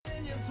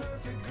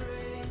perfect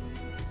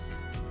grace.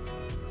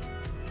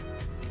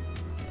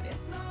 And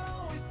it's not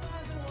always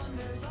signs and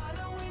wonders,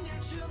 either when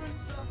your children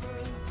suffer.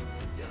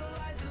 You're the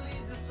light that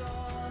leads us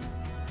on.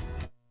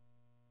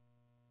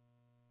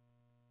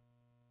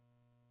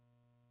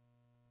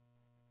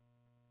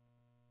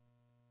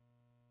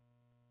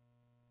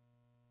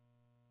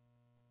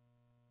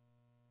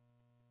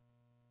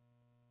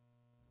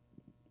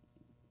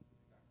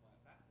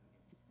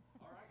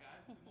 All right,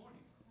 guys, good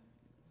morning.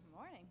 Good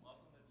morning.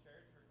 Welcome to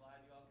church. We're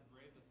glad you all could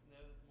brave the snow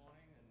this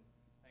morning and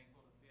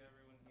thankful to see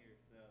everyone here.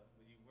 So,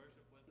 will you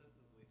worship with us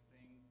as we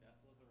sing Death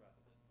Was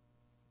Arrested?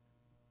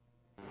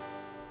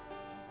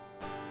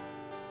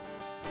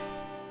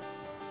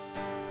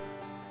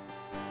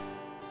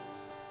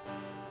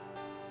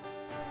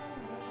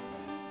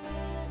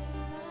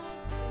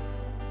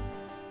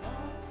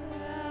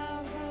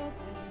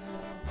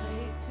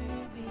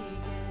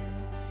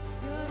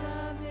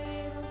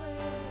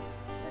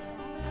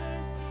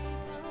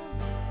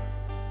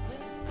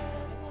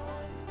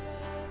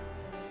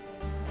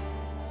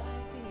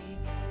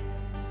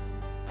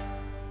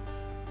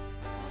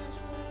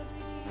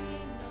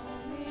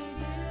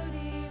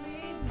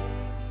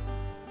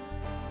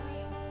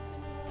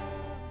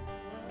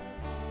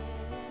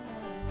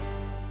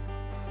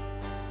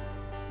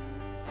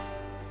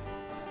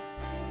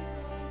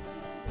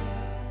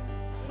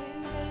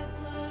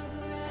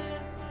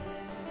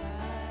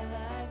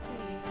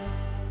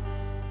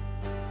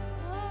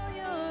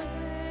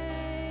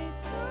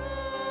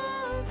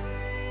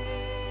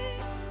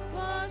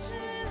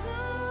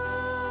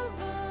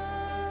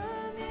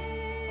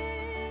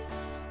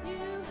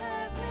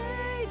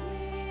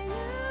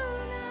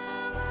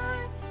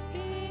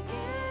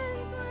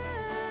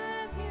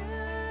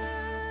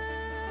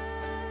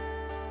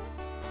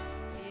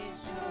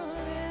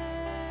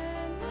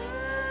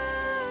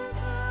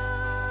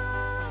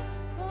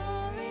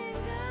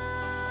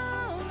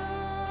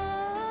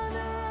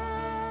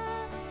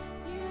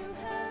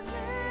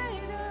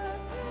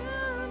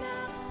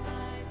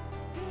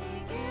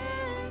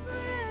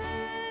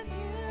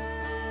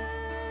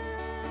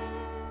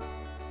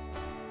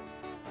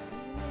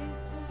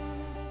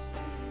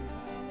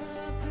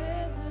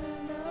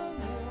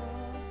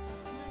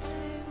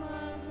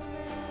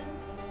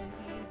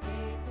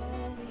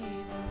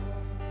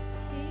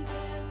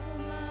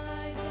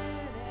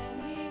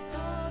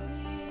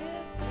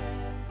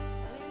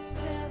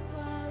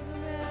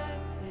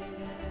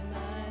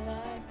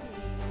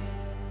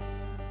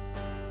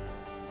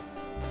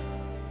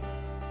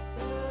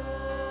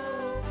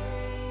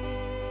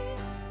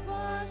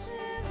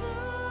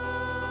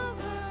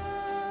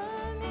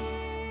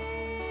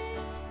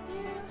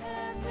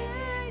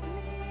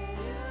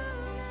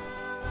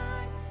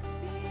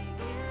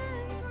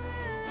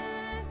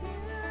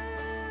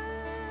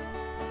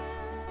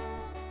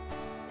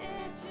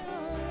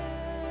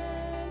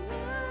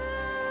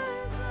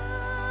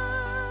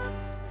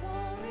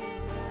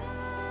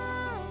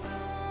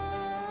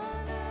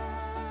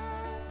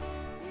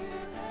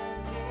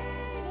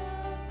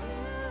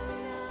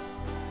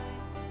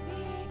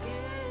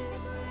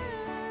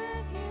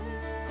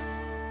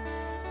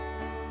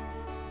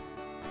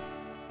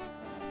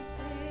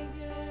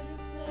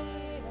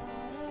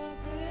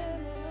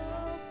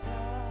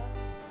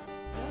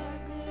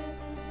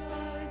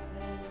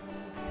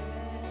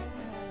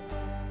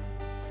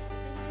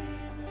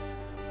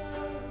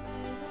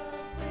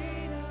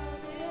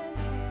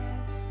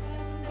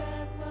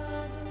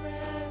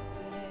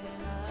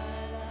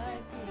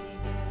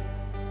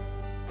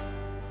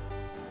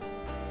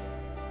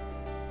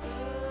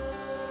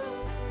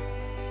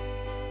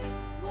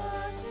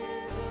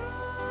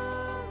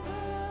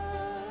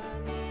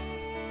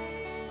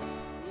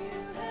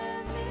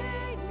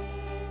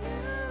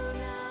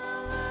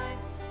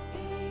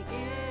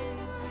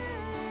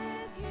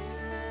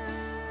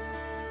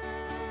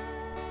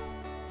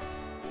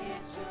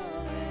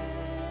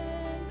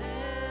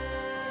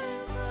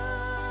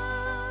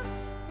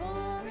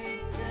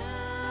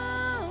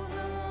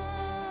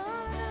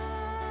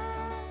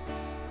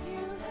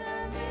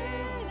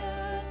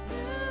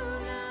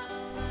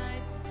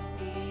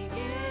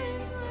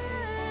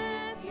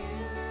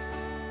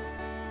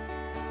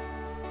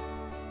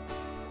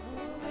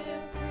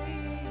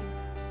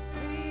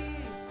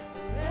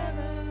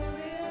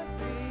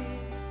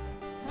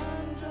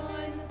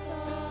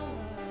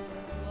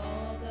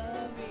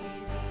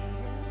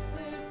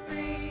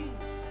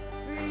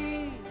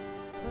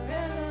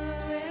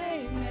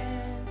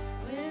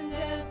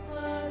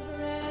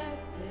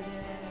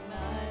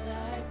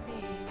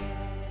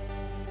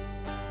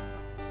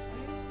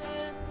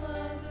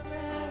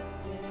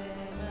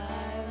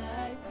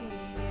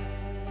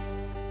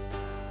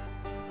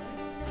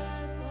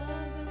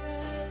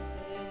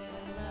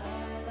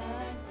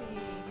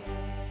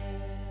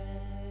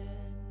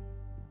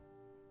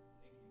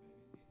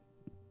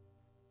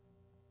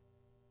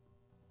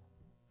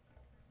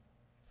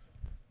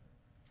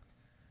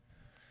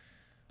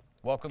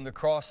 Welcome to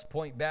Cross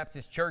Point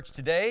Baptist Church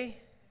today.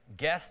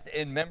 guests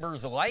and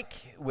members alike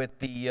with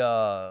the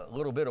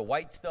little bit of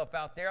white stuff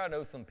out there. I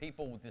know some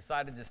people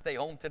decided to stay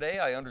home today.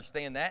 I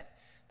understand that.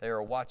 They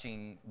are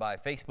watching by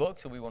Facebook,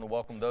 so we want to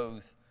welcome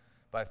those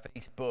by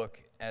Facebook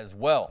as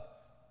well.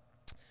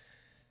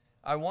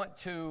 I want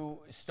to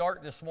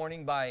start this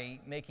morning by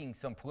making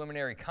some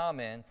preliminary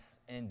comments,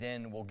 and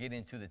then we'll get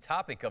into the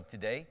topic of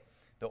today.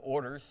 The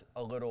order's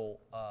a little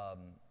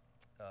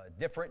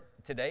different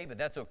today, but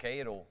that's okay.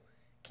 It'll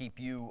keep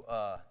you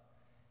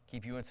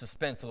in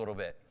suspense a little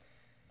bit.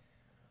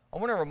 I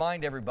want to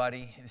remind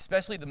everybody,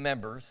 especially the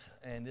members,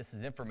 and this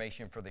is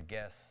information for the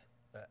guests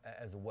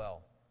as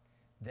well,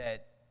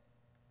 that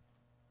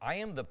I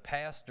am the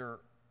pastor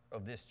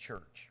of this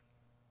church.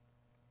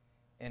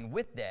 And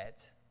with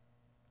that,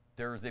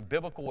 there's a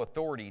biblical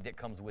authority that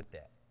comes with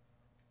that.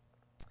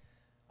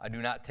 I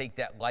do not take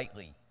that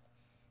lightly.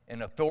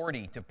 An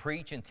authority to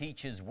preach and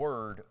teach His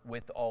word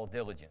with all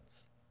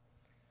diligence.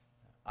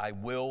 I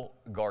will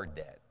guard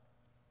that.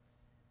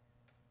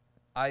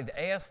 I've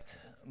asked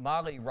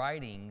Mollie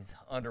Ridings,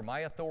 under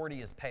my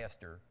authority as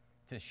pastor,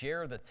 to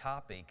share the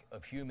topic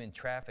of human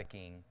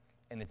trafficking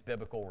and its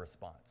biblical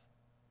response.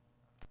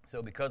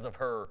 So because of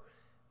her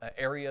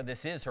area,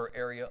 this is her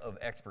area of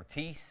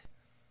expertise.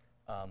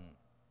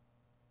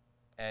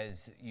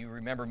 As you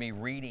remember me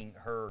reading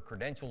her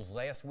credentials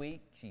last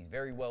week, she's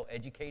very well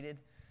educated,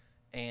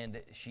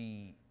 and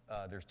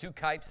there's two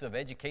types of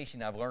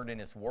education I've learned in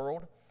this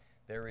world.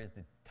 There is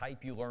the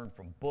type you learn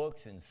from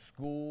books in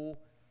school,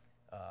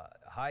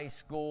 high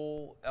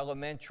school,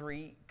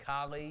 elementary,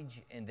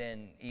 college, and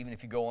then even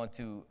if you go on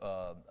to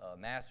a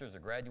master's or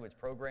graduate's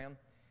program.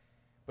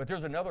 But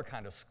there's another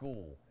kind of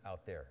school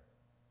out there.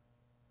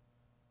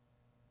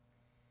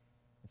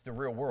 It's the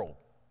real world.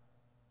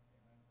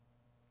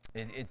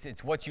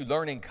 It's what you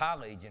learn in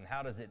college, and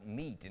how does it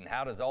meet, and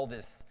how does all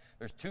this,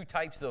 there's two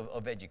types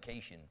of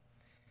education.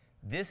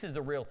 This is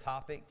a real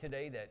topic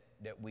today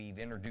that we've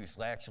introduced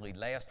actually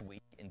last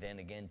week and then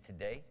again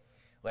today.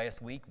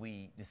 Last week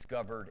we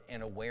discovered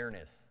an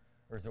awareness.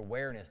 There's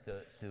awareness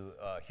to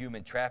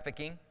human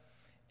trafficking.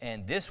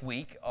 And this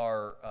week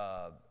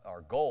our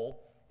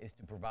goal is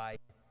to provide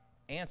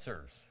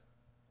answers,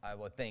 I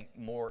would think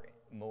more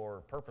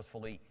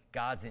purposefully,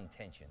 God's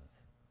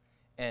intentions.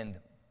 And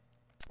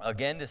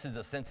again, this is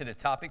a sensitive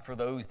topic for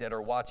those that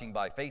are watching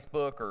by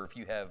Facebook, or if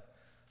you have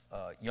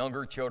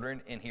younger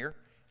children in here.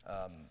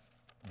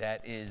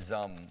 That is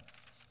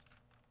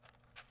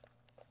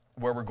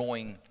where we're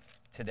going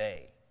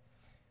today.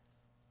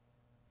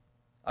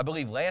 I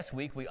believe last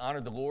week we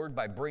honored the Lord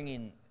by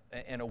bringing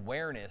an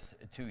awareness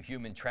to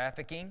human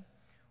trafficking.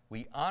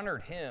 We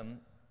honored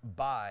Him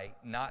by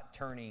not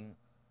turning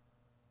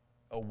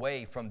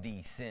away from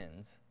these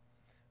sins,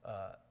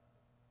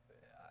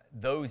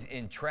 those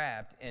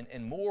entrapped,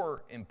 and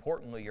more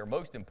importantly, or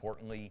most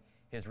importantly,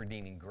 His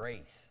redeeming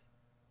grace.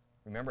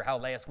 Remember how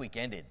last week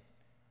ended.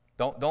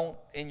 Don't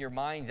in your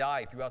mind's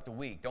eye throughout the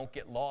week, don't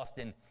get lost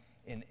in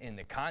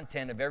the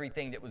content of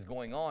everything that was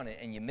going on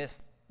and you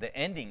miss the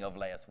ending of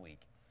last week.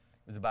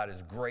 It was about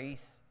His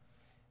grace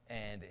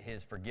and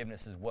His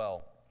forgiveness as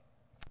well.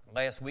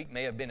 Last week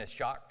may have been a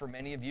shock for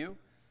many of you,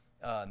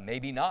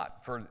 maybe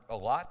not for a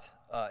lot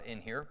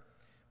in here,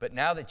 but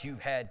now that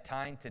you've had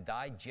time to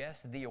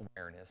digest the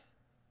awareness,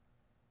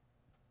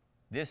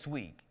 this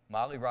week,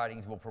 Mollie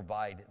Ridings will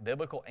provide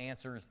biblical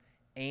answers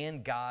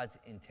and God's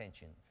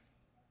intentions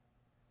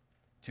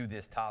to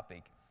this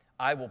topic.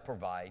 I will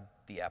provide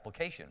the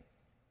application.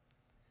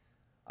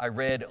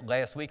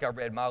 Last week I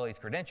read Mollie's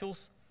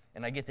credentials,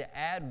 and I get to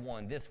add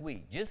one this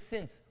week. Just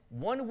since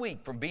 1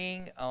 week from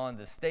being on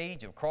the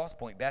stage of Cross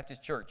Point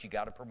Baptist Church, she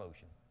got a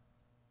promotion.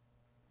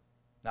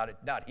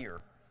 Not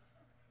here.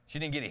 She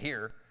didn't get it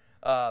here,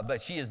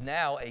 but she is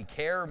now a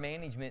care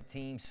management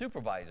team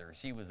supervisor.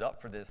 She was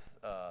up for this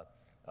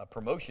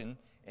promotion,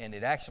 and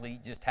it actually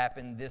just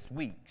happened this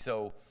week.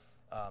 So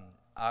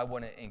I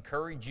want to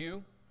encourage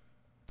you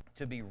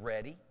to be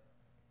ready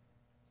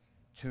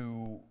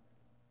to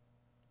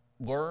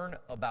learn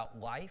about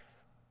life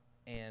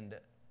and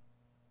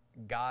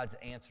God's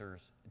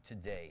answers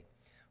today.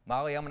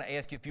 Mollie, I'm going to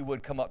ask you if you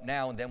would come up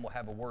now, and then we'll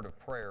have a word of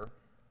prayer.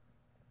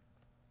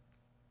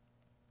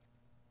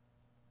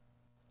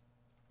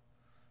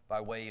 By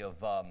way of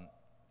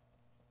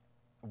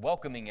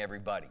welcoming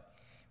everybody.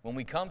 When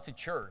we come to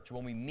church,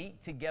 when we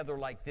meet together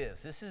like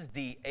this is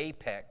the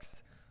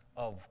apex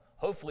of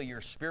hopefully your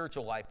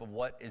spiritual life of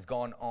what is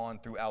going on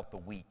throughout the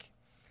week.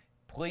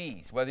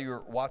 Please, whether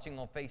you're watching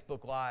on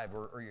Facebook Live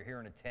or you're here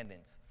in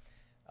attendance,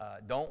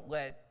 don't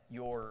let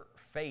your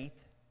faith,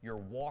 your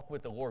walk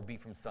with the Lord be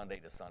from Sunday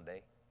to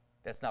Sunday.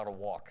 That's not a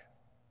walk.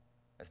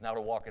 That's not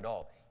a walk at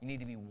all. You need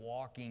to be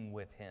walking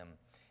with Him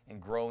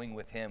and growing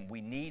with Him.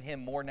 We need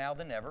Him more now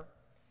than ever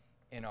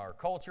in our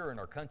culture, in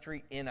our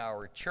country, in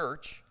our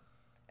church,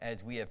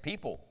 as we have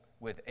people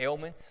with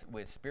ailments,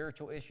 with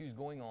spiritual issues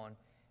going on,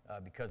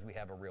 because we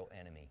have a real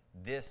enemy.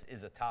 This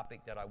is a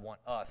topic that I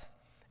want us,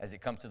 as it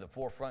comes to the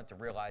forefront, to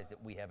realize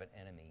that we have an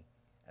enemy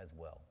as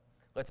well.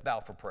 Let's bow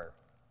for prayer.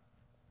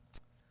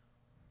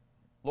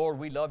 Lord,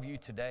 we love you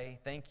today.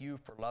 Thank you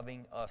for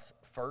loving us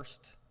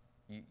first.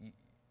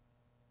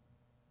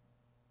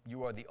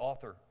 You are the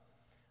author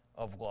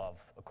of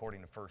love,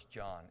 according to 1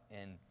 John.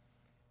 And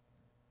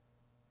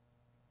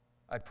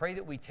I pray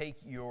that we take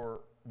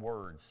your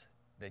words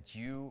that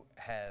you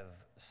have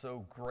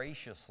so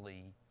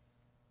graciously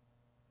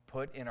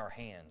put in our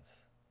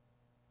hands,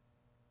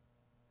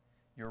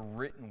 your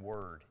written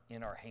word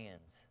in our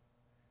hands.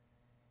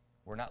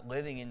 We're not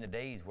living in the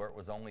days where it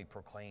was only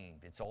proclaimed.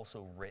 It's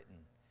also written.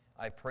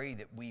 I pray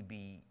that we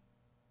be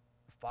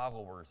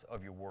followers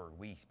of your word.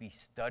 We be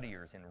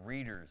studiers and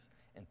readers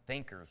and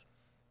thinkers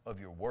of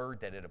your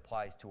word, that it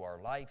applies to our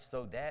life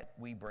so that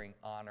we bring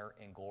honor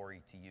and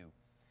glory to you.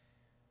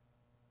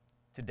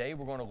 Today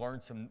we're going to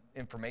learn some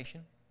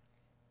information,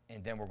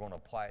 and then we're going to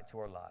apply it to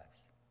our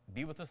lives.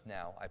 Be with us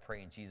now, I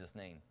pray in Jesus'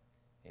 name.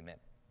 Amen.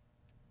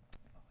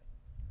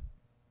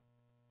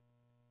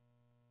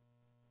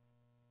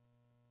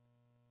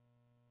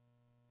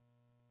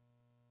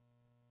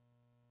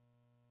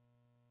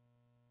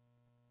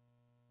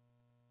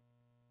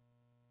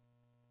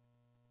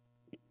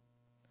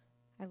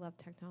 I love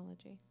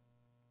technology.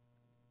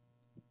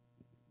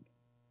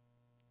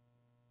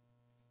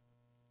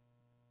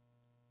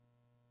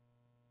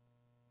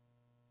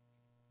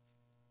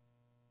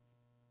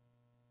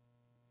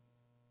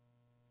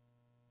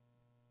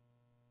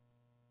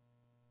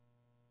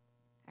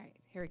 All right,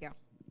 here we go.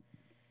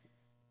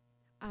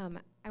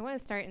 I want to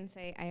start and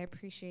say I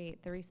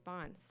appreciate the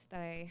response that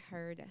I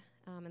heard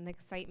and the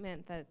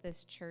excitement that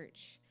this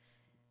church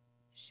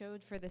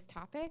showed for this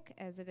topic,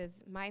 as it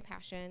is my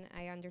passion.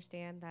 I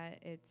understand that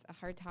it's a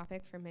hard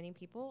topic for many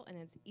people and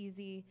it's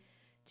easy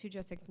to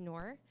just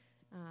ignore.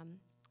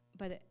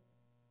 But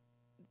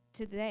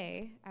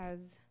today,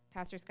 as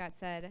Pastor Scott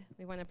said,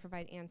 we want to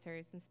provide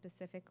answers, and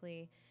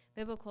specifically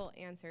biblical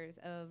answers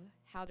of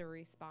how to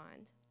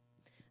respond.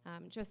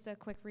 Just a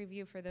quick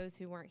review for those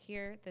who weren't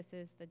here. This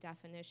is the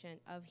definition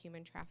of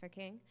human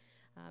trafficking,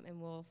 and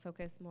we'll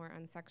focus more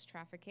on sex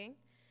trafficking.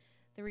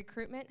 The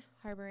recruitment,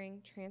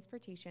 harboring,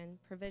 transportation,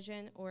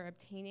 provision, or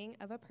obtaining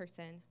of a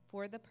person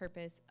for the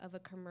purpose of a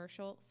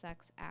commercial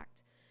sex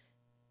act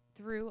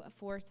through a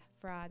force,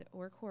 fraud,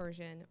 or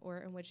coercion, or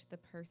in which the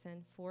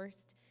person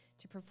forced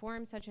to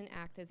perform such an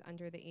act is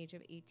under the age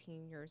of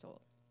 18 years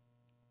old.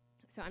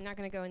 So I'm not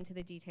going to go into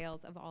the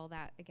details of all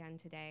that again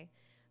today,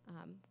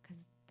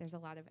 because there's a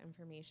lot of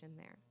information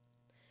there.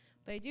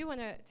 But I do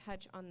want to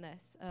touch on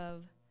this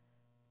of,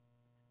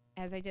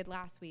 as I did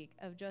last week,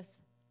 of just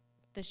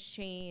the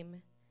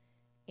shame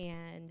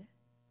and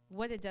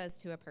what it does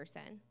to a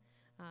person.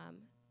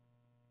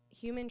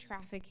 Human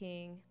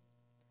trafficking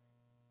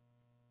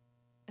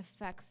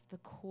affects the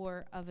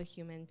core of a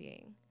human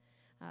being.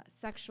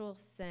 Sexual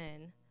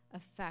sin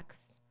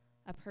affects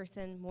a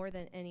person more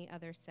than any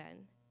other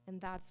sin. And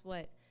that's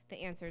what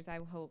the answers I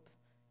hope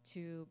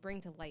to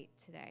bring to light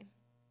today.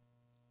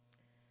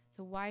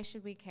 So why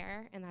should we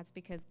care? And that's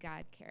because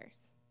God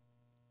cares.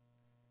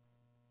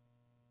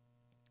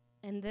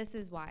 And this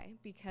is why,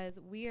 because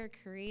we are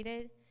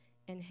created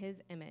in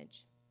his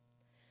image.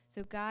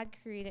 So God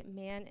created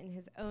man in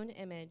his own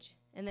image.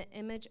 In the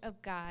image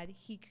of God,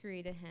 he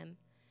created him.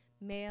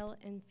 Male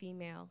and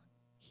female,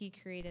 he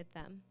created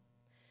them.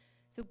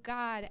 So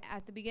God,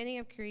 at the beginning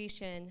of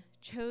creation,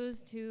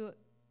 chose to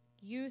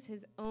use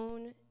his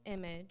own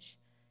image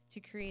to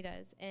create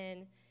us.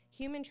 And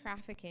human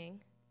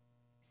trafficking,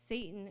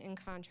 Satan, in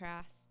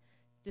contrast,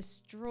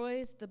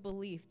 destroys the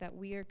belief that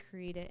we are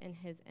created in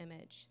his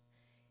image.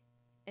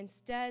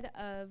 Instead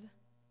of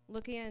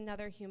looking at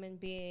another human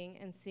being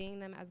and seeing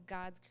them as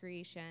God's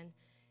creation,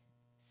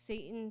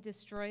 Satan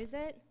destroys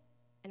it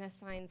and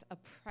assigns a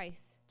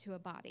price to a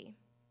body.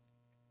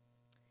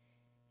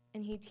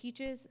 And he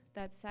teaches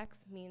that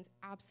sex means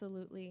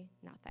absolutely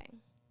nothing.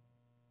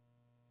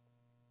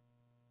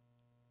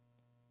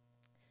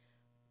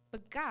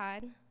 But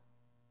God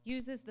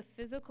uses the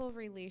physical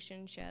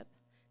relationship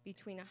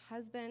between a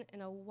husband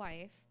and a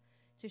wife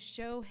to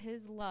show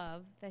his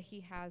love that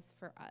he has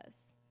for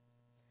us.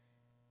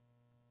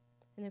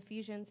 In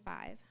Ephesians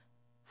 5,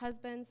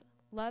 husbands,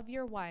 love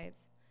your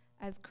wives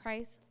as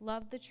Christ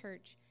loved the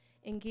church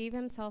and gave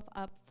himself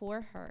up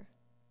for her,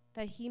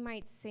 that he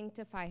might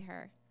sanctify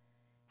her,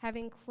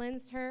 having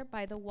cleansed her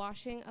by the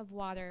washing of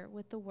water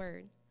with the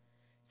word,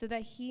 so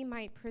that he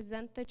might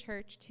present the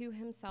church to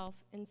himself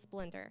in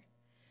splendor,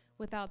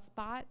 without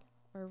spot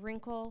or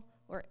wrinkle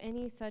or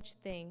any such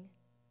thing,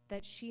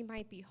 that she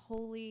might be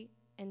holy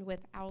and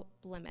without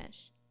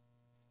blemish.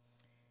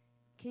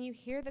 Can you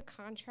hear the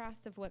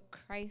contrast of what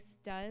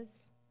Christ does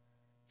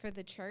for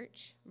the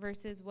church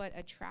versus what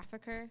a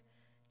trafficker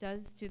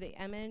does to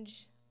the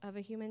image of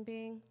a human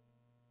being?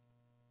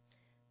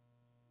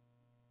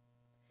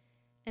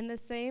 In the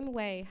same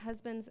way,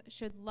 husbands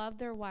should love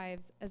their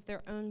wives as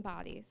their own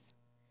bodies.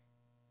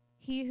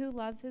 He who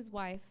loves his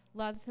wife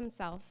loves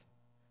himself,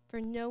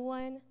 for no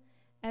one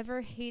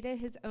ever hated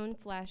his own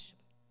flesh,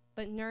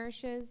 but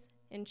nourishes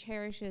and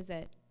cherishes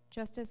it,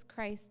 just as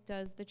Christ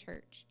does the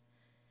church,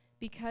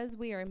 because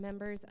we are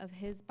members of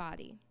his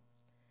body.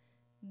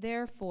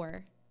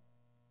 Therefore,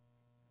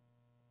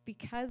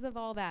 Because of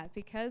all that,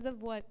 because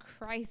of what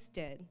Christ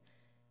did,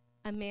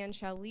 a man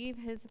shall leave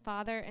his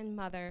father and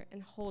mother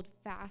and hold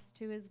fast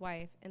to his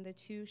wife, and the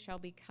two shall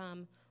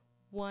become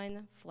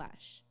one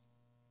flesh.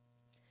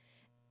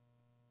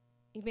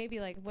 You may be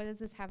like, what does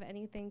this have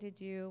anything to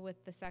do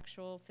with the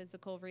sexual,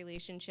 physical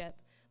relationship?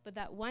 But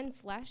that one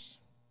flesh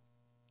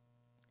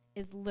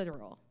is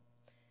literal.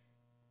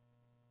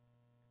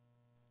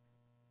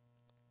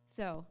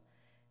 So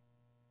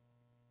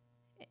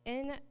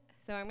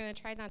I'm going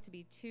to try not to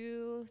be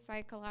too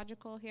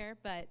psychological here,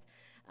 but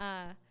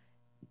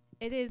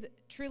it is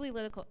truly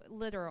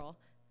literal.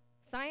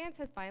 Science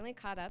has finally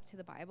caught up to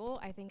the Bible.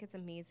 I think it's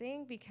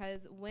amazing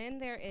because when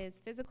there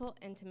is physical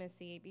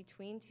intimacy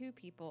between two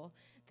people,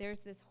 there's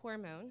this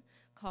hormone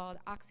called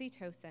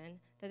oxytocin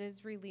that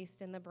is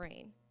released in the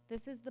brain.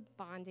 This is the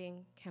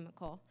bonding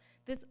chemical.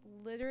 This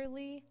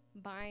literally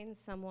binds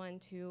someone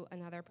to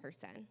another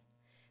person.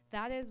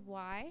 That is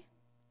why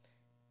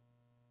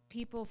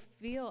people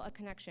feel a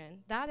connection.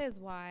 That is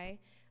why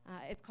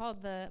it's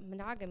called the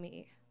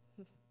monogamy.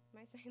 Am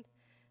I saying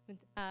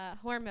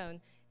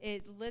hormone?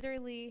 It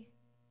literally,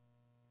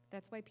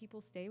 that's why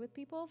people stay with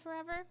people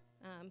forever,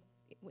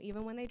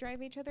 even when they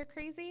drive each other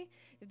crazy.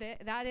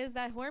 That is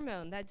that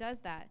hormone that does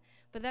that.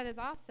 But that is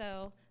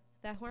also,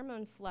 that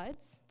hormone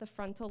floods the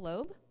frontal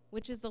lobe,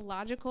 which is the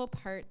logical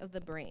part of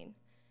the brain.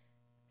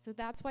 So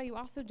that's why you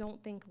also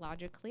don't think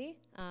logically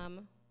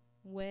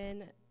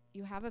when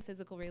you have a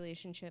physical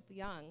relationship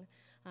young,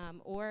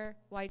 or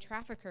why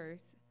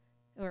traffickers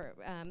or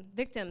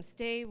victims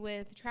stay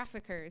with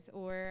traffickers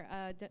or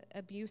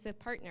abusive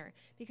partner,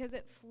 because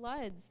it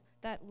floods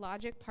that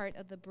logic part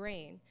of the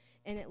brain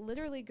and it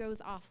literally goes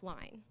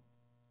offline,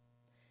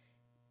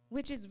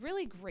 which is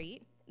really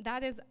great.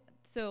 That is,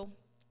 so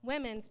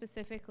women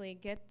specifically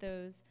get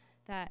the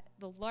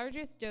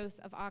largest dose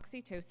of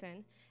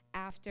oxytocin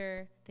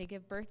after they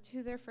give birth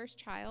to their first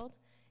child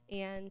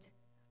and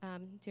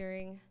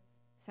during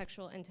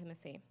sexual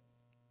intimacy.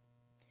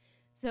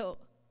 So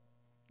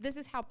this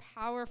is how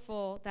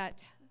powerful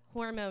that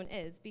hormone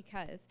is,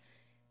 because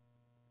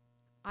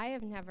I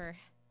have never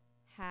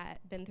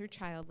been through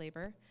child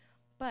labor,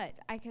 but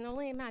I can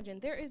only imagine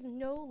there is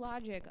no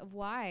logic of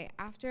why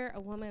after a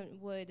woman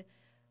would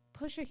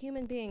push a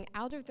human being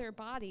out of their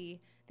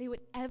body, they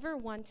would ever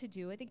want to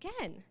do it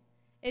again.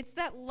 It's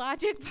that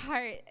logic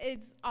part,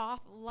 it's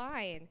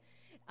offline.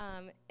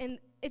 And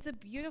it's a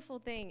beautiful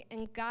thing,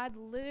 and God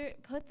literally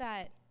put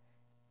that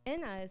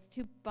in us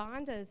to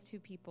bond us to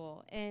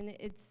people, and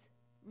it's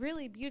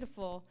really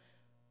beautiful.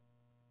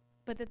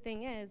 But the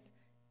thing is,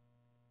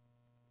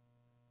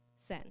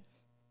 sin.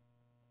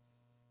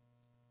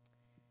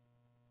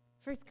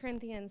 1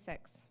 Corinthians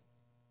 6.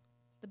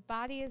 The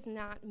body is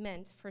not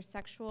meant for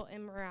sexual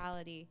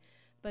immorality,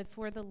 but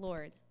for the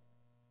Lord,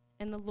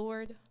 and the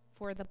Lord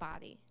for the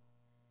body.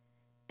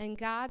 And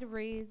God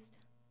raised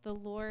the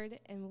Lord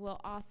and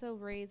will also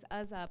raise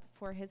us up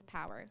for his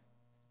power.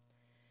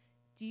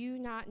 Do you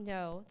not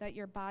know that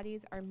your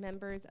bodies are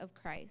members of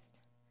Christ?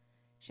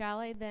 Shall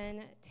I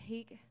then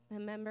take the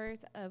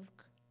members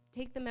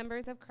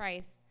of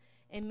Christ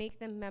and make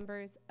them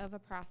members of a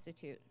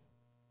prostitute?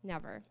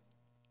 Never.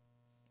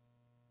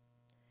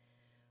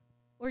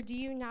 Or do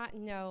you not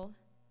know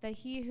that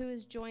he who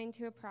is joined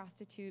to a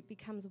prostitute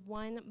becomes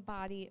one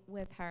body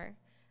with her?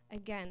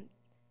 Again,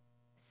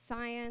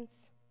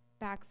 science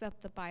backs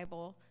up the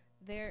Bible.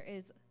 There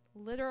is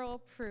literal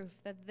proof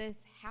that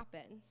this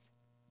happens.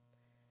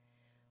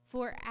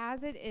 For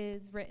as it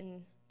is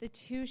written, the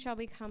two shall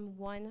become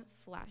one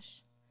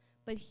flesh.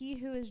 But he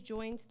who is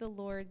joined to the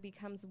Lord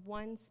becomes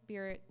one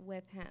spirit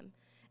with him.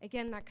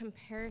 Again, that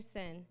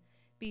comparison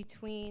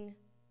between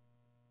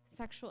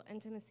sexual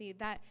intimacy,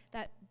 that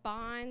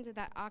bond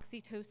that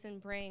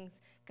oxytocin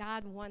brings,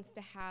 God wants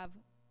to have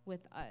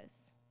with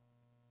us.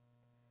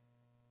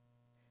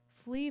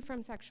 Flee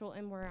from sexual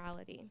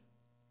immorality.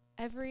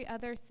 Every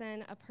other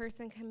sin a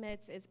person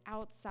commits is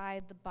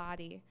outside the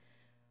body,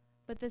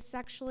 but the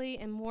sexually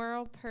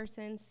immoral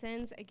person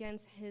sins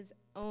against his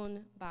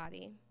own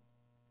body.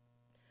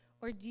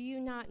 Or do you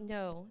not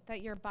know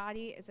that your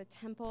body is a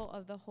temple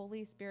of the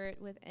Holy Spirit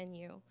within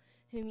you,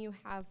 whom you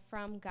have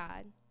from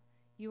God?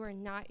 You are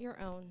not your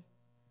own,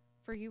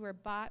 for you were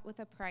bought with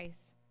a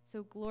price,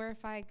 so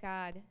glorify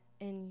God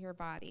in your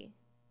body.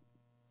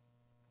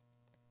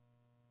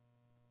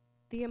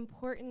 The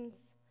importance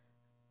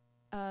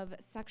of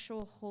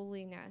sexual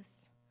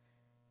holiness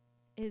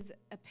is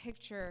a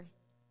picture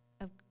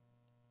of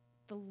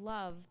the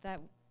love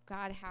that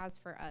God has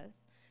for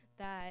us,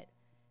 that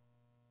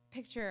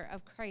picture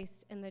of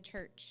Christ in the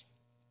church.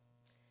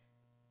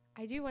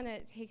 I do want to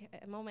take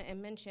a moment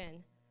and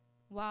mention,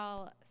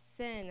 while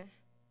sin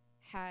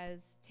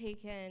has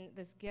taken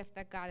this gift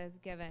that God has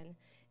given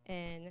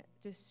and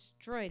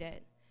destroyed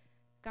it,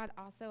 God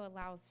also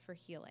allows for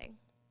healing.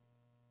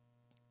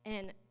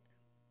 And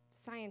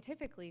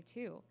scientifically,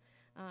 too,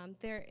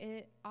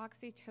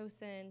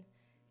 oxytocin,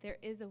 there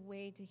is a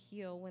way to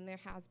heal when there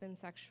has been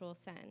sexual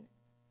sin.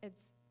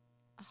 It's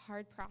a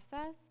hard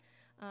process,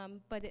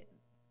 but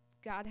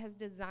God has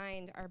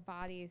designed our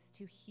bodies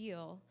to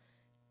heal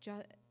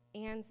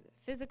and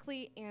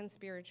physically and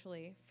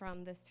spiritually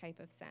from this type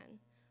of sin.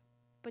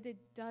 But it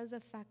does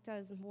affect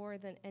us more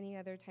than any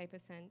other type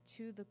of sin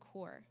to the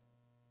core.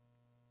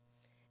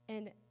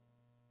 And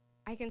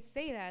I can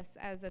say this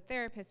as a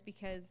therapist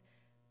because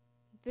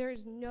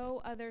there's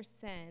no other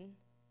sin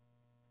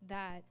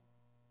that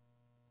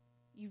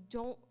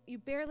you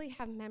barely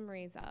have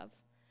memories of.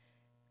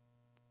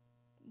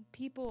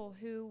 People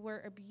who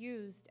were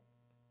abused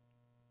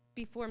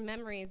before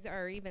memories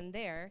are even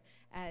there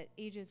at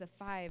ages of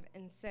 5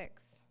 and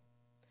 6.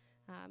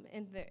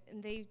 And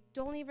they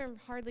don't even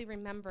hardly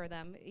remember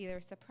them, either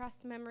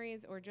suppressed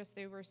memories or just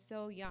they were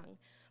so young.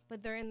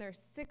 But they're in their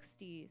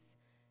 60s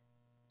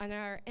and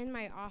are in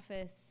my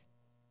office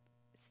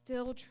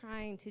still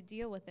trying to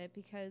deal with it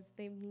because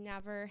they've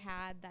never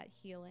had that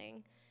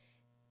healing.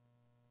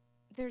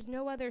 There's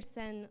no other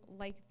sin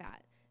like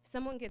that. If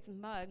someone gets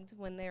mugged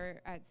when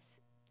they're at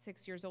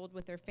 6 years old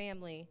with their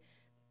family,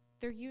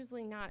 they're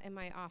usually not in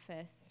my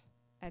office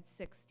at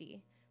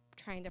 60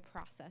 trying to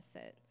process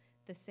it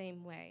the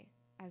same way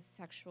as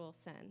sexual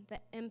sin. The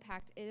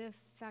impact, it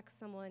affects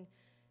someone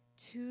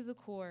to the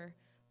core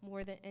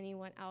more than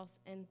anyone else,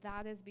 and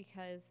that is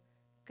because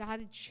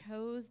God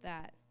chose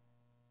that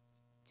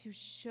to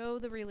show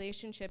the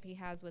relationship he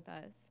has with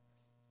us.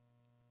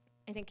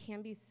 And it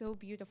can be so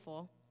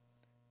beautiful,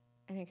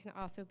 and it can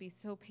also be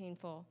so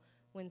painful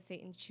when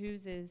Satan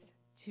chooses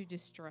to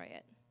destroy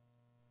it.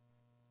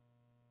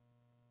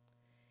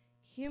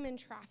 Human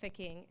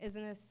trafficking is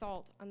an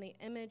assault on the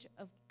image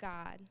of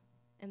God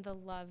and the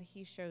love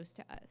he shows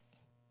to us.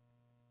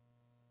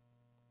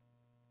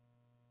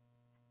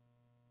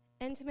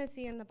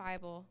 Intimacy in the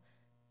Bible.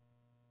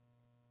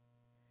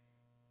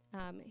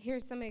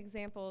 Here's some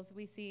examples.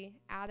 We see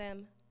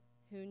Adam,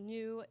 who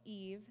knew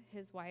Eve,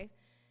 his wife.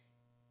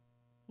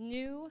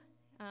 Knew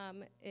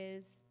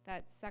is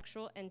that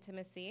sexual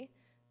intimacy.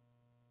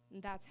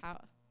 That's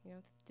how,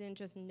 didn't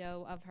just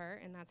know of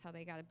her, and that's how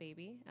they got a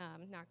baby.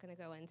 Not going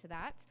to go into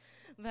that,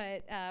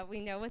 but we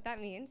know what that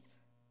means.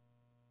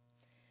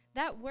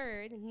 That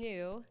word,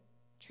 knew,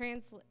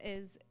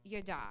 is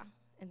yada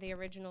in the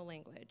original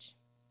language.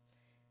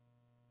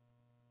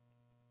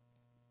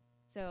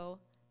 So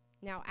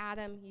now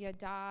Adam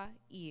yada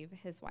Eve,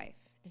 his wife,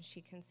 and she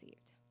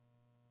conceived.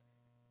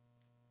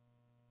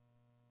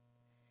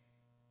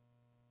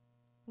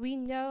 We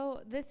know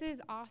this is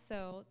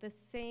also the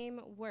same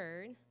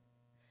word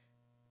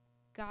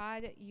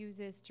God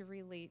uses to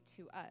relate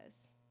to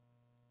us.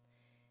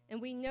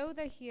 And we know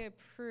that he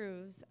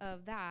approves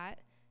of that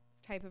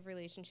type of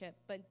relationship,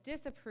 but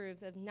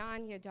disapproves of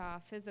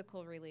non-yada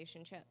physical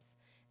relationships.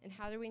 And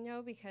how do we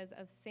know? Because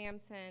of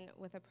Samson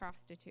with a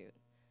prostitute.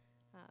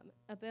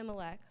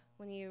 Abimelech,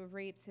 when he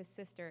rapes his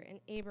sister, and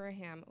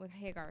Abraham with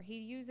Hagar. He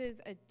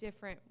uses a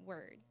different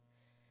word.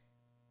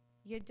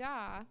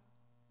 Yada,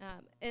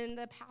 in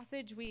the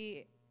passage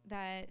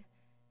that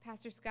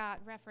Pastor Scott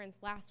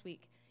referenced last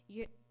week,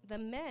 the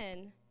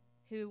men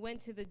who went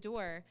to the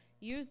door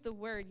used the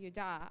word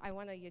yada. I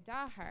want to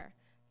yada her.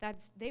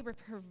 They were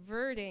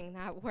perverting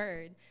that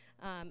word.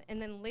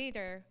 And then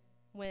later,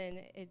 when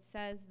it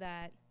says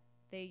that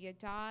they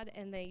yadad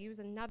and they use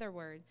another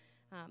word,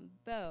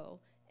 bo,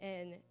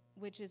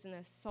 which is an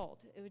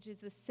assault, which is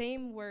the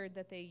same word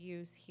that they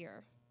use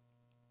here.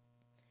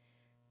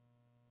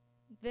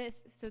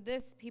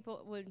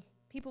 People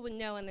would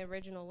know in the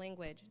original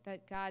language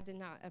that God did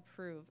not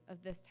approve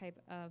of this type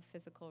of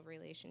physical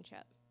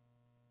relationship.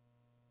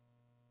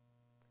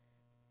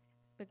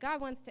 But God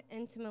wants to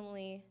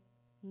intimately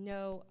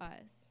know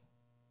us.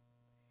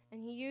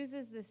 And he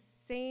uses the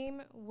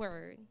same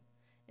word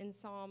in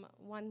Psalm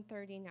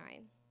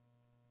 139.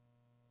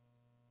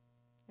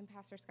 And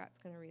Pastor Scott's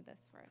going to read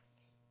this for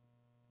us.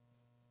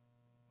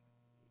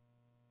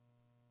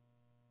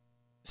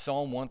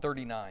 Psalm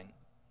 139.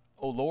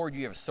 O Lord,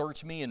 you have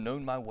searched me and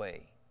known my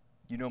way.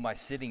 You know my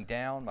sitting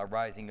down, my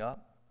rising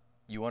up.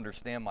 You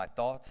understand my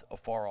thoughts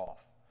afar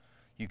off.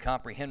 You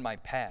comprehend my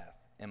path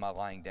and my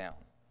lying down,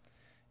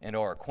 and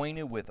are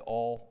acquainted with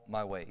all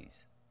my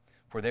ways.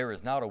 For there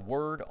is not a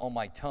word on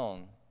my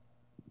tongue,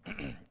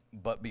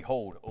 but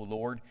behold, O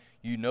Lord,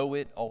 you know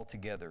it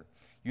altogether.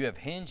 You have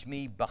hinged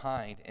me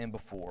behind and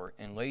before,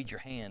 and laid your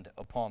hand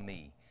upon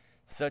me.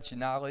 Such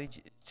knowledge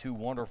is too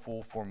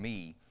wonderful for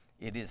me.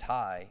 It is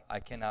high, I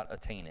cannot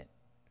attain it.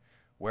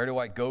 Where do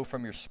I go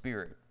from your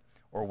spirit?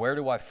 Or where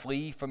do I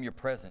flee from your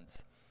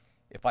presence?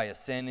 If I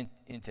ascend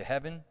into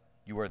heaven,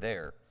 you are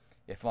there.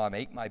 If I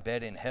make my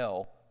bed in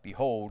hell,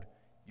 behold,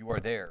 you are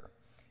there.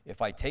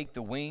 If I take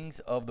the wings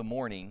of the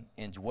morning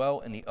and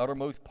dwell in the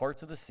uttermost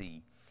parts of the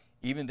sea,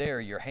 even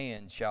there your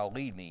hand shall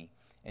lead me,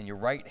 and your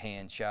right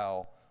hand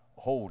shall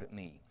hold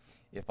me.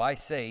 If I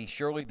say,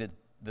 surely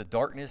the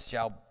darkness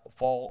shall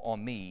fall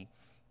on me,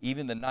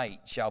 even the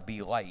night shall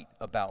be light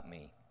about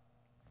me.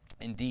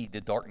 Indeed, the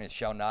darkness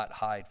shall not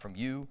hide from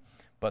you,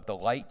 but the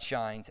light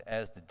shines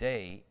as the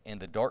day, and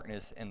the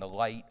darkness and the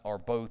light are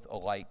both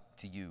alike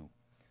to you.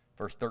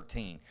 Verse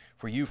 13,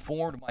 for you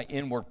formed my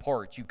inward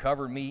parts. You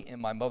covered me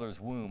in my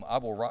mother's womb. I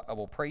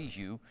will praise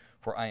you,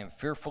 for I am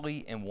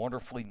fearfully and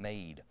wonderfully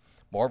made.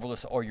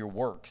 Marvelous are your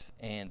works,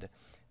 and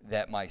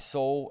that my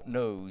soul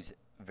knows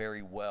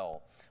very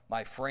well.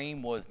 My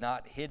frame was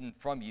not hidden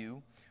from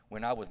you.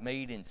 When I was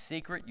made in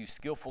secret, you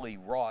skillfully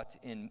wrought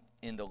in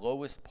the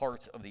lowest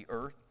parts of the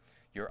earth.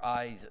 Your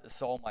eyes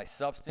saw my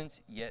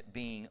substance, yet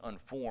being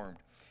unformed.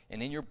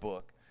 And in your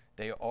book,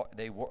 they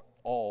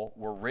all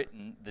were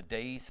written, the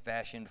days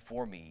fashioned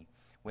for me,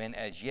 when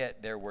as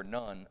yet there were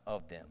none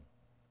of them.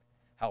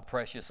 How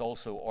precious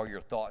also are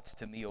your thoughts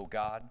to me, O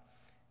God.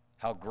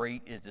 How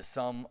great is the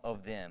sum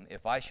of them.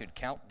 If I should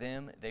count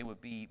them, they would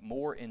be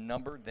more in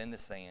number than the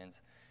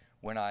sands.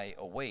 When I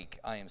awake,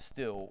 I am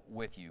still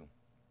with you.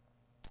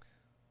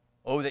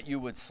 Oh, that you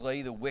would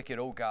slay the wicked,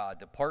 O God.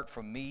 Depart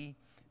from me,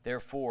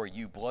 therefore,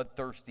 you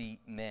bloodthirsty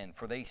men,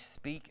 for they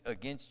speak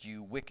against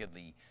you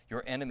wickedly.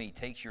 Your enemy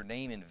takes your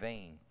name in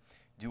vain.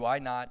 Do I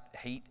not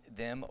hate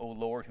them, O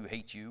Lord, who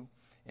hate you?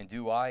 And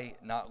do I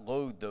not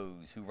loathe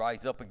those who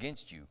rise up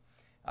against you?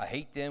 I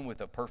hate them with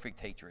a perfect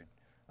hatred.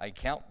 I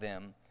count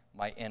them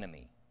my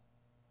enemy.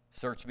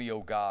 Search me,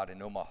 O God, and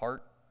know my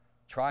heart.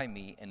 Try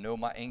me and know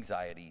my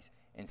anxieties,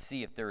 and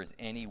see if there is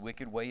any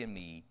wicked way in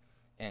me,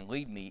 and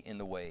lead me in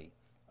the way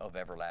of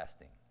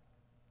everlasting.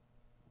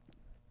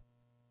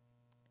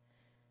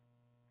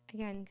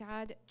 Again,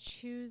 God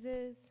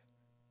chooses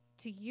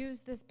to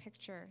use this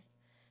picture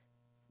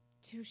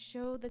to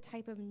show the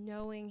type of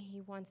knowing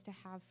he wants to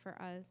have for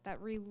us,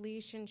 that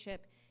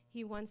relationship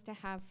he wants to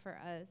have for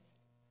us.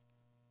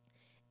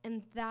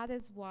 And that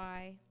is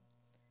why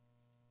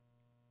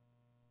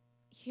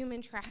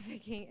human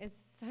trafficking is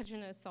such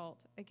an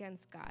assault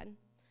against God.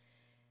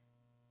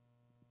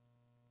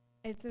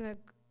 It's an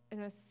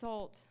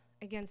assault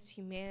against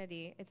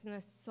humanity. It's an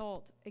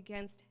assault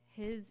against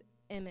his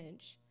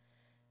image.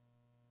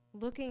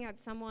 Looking at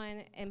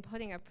someone and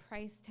putting a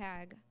price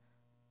tag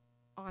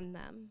on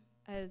them,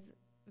 as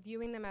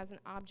viewing them as an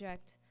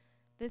object.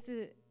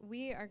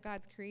 We are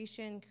God's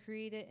creation,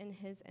 created in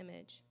his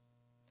image.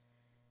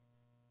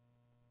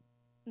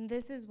 And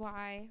this is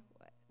why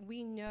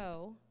we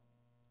know,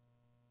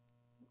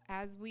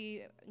 as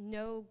we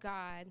know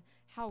God,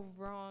 how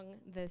wrong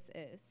this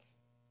is.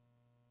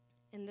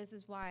 And this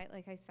is why,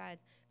 like I said,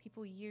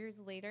 people years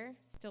later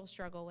still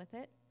struggle with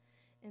it.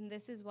 And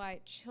this is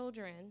why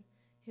children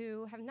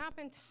who have not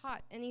been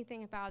taught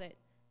anything about it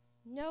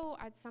know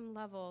at some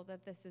level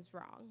that this is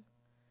wrong,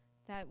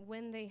 that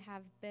when they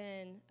have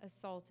been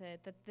assaulted,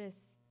 that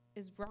this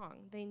is wrong.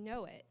 They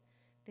know it.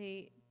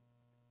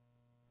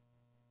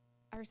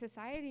 Our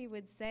society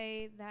would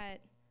say that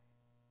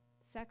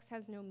sex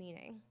has no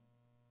meaning.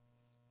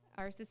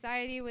 Our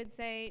society would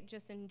say,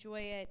 just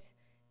enjoy it.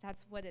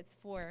 That's what it's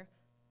for.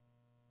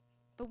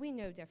 But we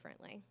know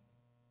differently.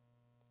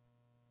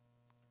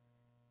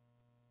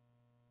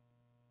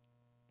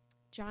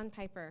 John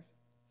Piper,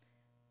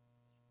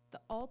 the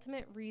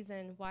ultimate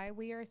reason why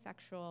we are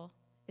sexual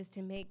is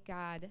to make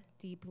God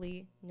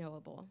deeply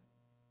knowable.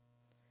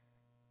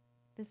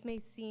 This may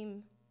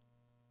seem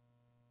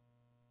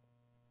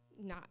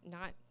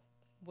not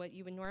what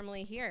you would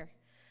normally hear,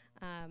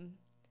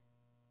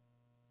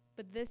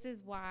 but this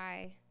is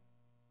why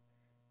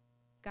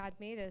God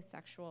made us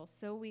sexual,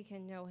 so we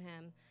can know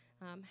him.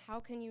 How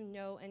can you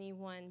know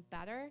anyone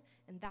better?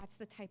 And that's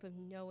the type of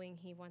knowing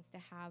he wants to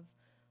have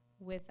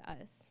with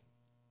us.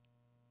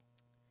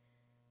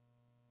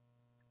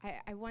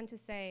 I want to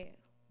say,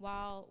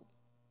 while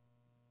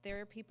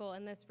there are people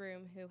in this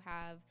room who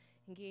have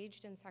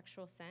engaged in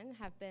sexual sin,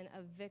 have been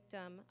a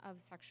victim of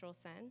sexual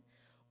sin,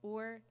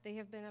 or they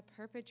have been a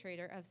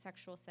perpetrator of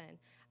sexual sin,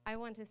 I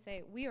want to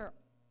say we are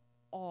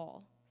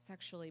all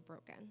sexually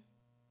broken.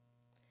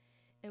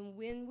 And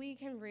when we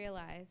can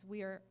realize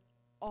we are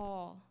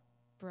all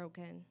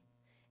broken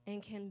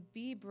and can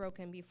be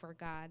broken before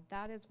God,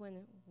 that is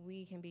when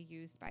we can be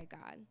used by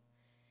God.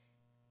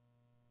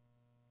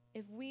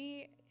 If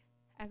we,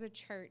 as a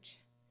church,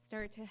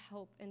 start to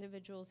help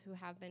individuals who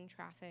have been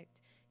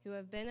trafficked, who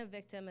have been a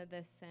victim of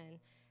this sin,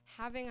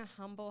 having a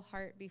humble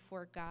heart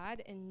before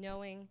God and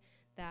knowing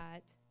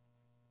that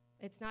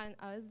it's not an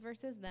us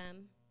versus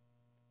them,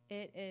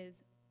 it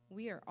is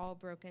we are all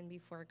broken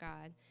before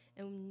God,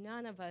 and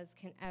none of us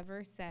can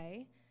ever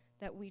say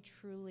that we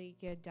truly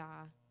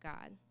yada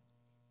God.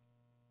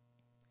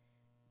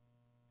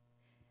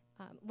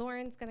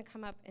 Lauren's going to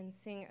come up and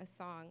sing a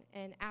song,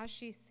 and as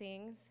she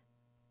sings,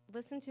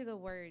 listen to the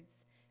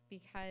words,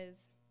 because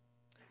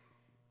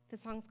the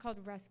song's called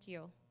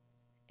Rescue,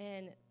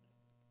 and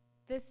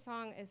this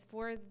song is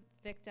for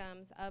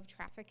victims of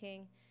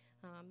trafficking,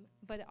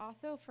 but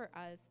also for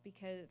us,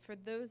 because for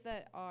those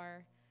that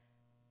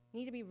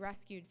need to be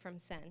rescued from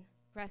sin,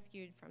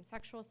 rescued from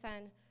sexual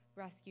sin,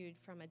 rescued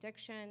from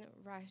addiction,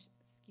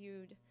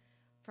 rescued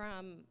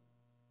from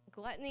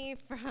gluttony,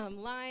 from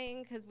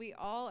lying, because we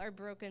all are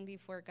broken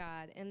before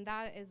God. And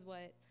that is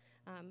what,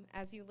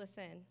 as you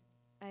listen,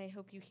 I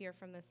hope you hear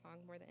from this song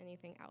more than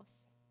anything else.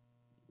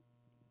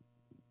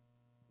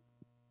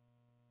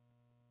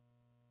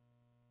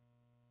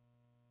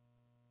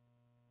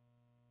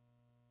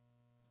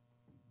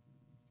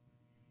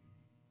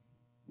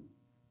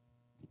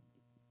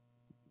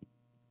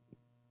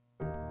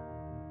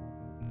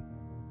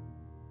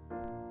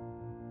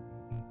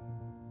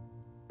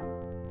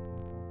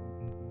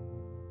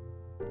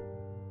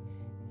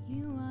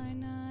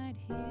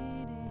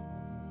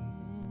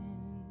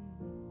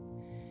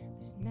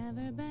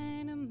 never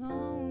been a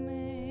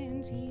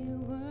moment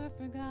you were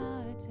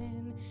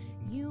forgotten.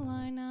 You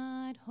are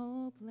not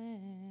hopeless.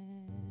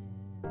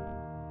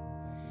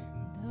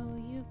 Though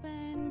you've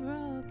been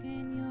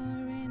broken,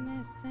 your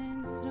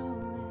innocence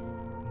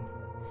stolen,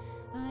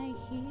 I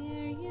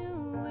hear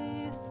you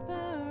whisper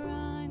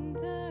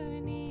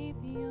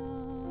underneath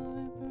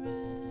your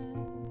breath.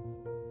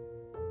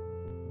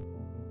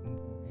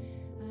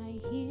 I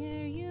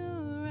hear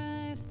you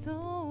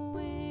wrestle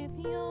with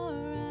your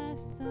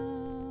SOS.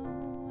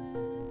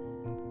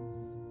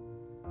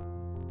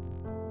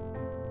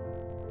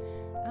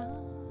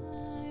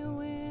 I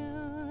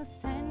will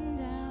send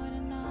out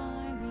an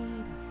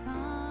army to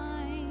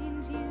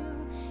find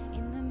you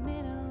in the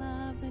middle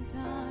of the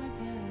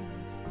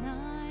darkest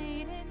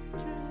night. It's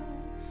true,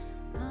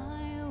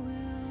 I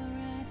will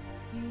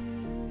rescue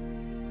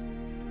you.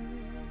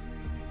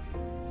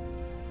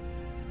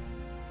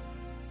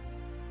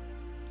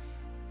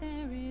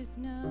 There is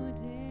no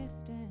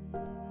distance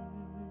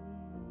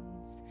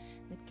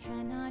that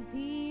cannot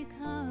be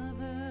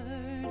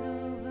covered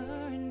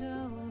over and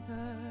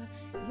over.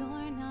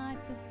 You're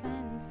not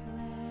defenseless.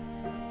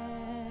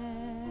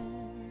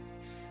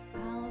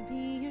 I'll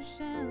be your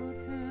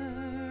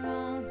shelter,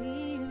 I'll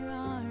be your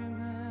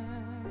armor.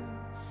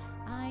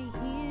 I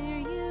hear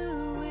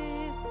you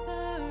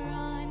whisper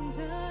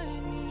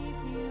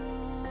underneath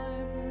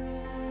your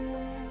breath.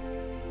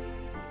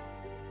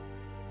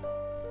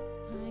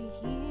 I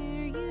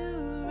hear you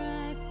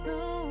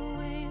wrestle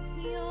with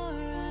your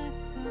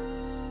SOS.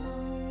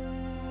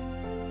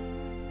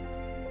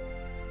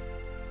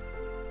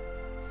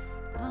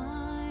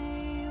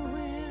 I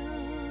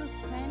will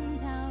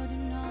send out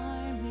an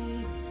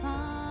army to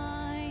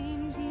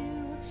find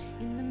you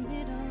in the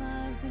middle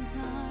of the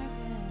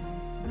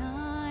darkest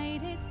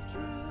night. It's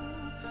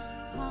true,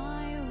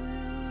 I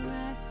will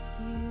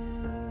rescue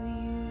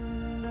you.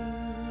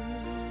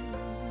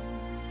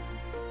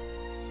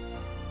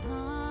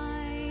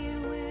 I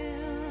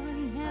will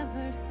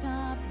never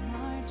stop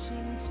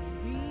marching to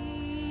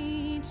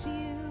reach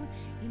you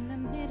in the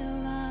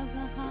middle of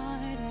the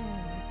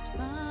hardest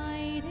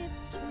fight.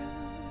 It's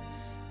true,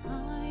 I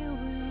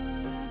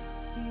will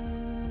rescue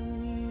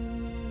you.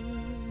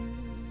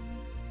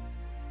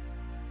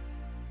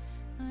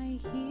 I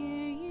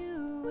hear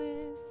you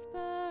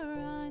whisper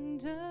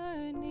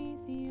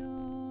underneath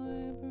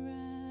your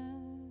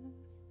breath.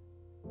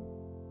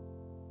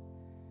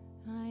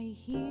 I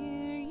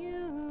hear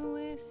you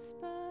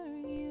whisper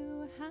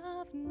you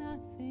have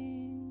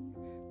nothing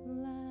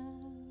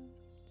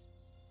left.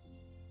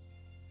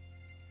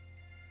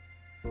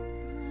 I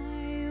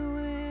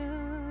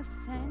will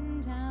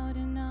send out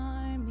an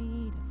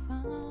army to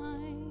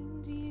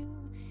find you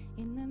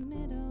in the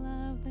middle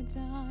of the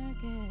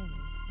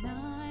darkest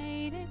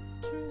night. It's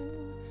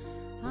true,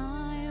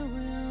 I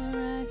will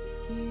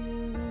rescue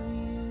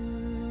you.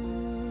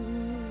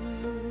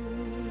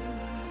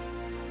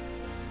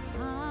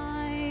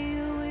 I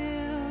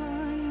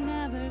will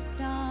never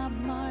stop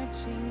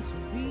marching to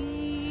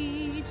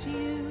reach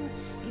you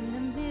in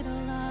the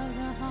middle of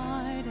the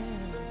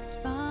hardest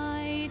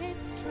fight.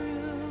 It's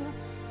true,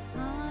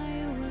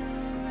 I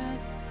will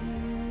rescue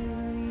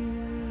you.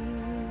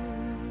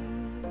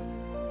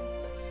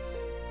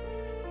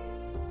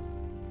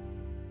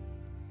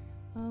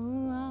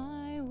 Oh,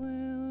 I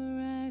will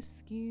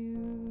rescue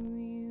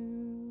you.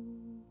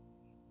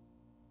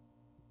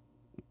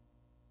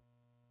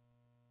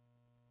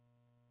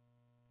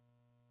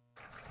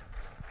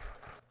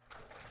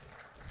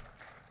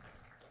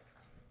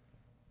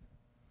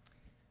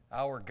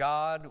 Our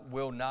God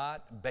will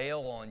not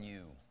bail on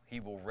you.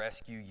 He will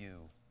rescue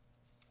you.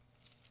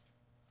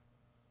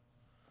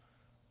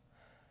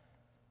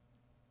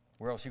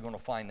 Where else are you going to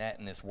find that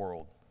in this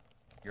world?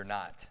 You're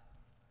not.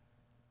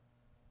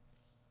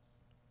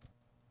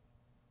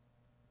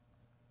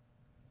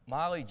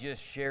 Mollie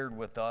just shared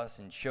with us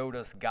and showed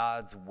us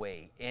God's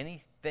way.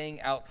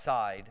 Anything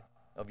outside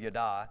of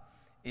Yada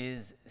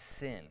is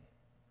sin.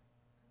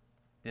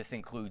 This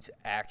includes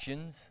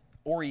actions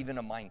or even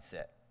a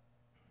mindset.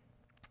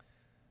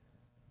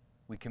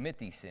 We commit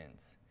these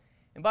sins.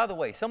 And by the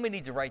way, somebody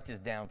needs to write this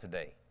down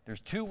today.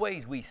 There's two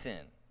ways we sin.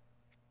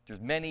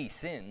 There's many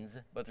sins,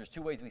 but there's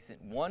two ways we sin.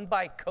 One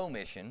by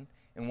commission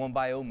and one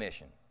by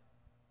omission.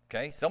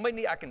 Okay?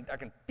 I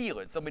can feel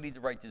it. Somebody needs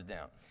to write this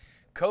down.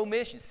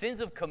 Commission, sins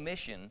of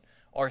commission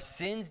are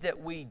sins that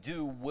we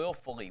do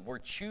willfully. We're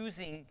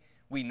choosing,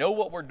 we know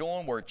what we're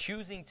doing, we're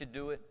choosing to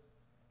do it,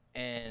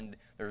 and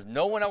there's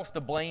no one else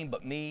to blame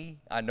but me.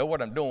 I know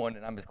what I'm doing,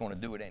 and I'm just going to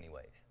do it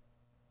anyways.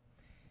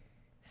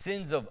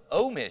 Sins of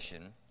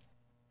omission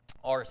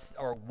are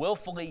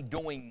willfully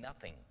doing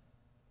nothing.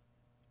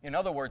 In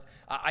other words,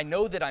 I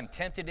know that I'm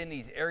tempted in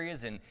these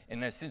areas, and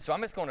so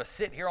I'm just going to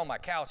sit here on my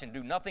couch and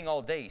do nothing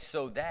all day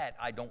so that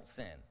I don't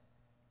sin.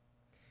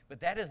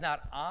 But that is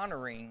not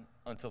honoring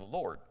unto the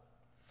Lord.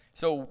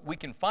 So we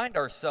can find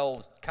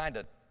ourselves kind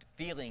of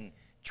feeling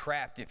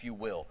trapped, if you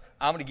will.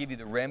 I'm going to give you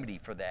the remedy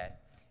for that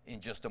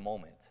in just a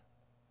moment.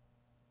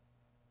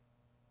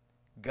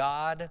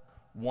 God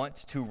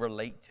wants to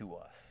relate to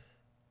us.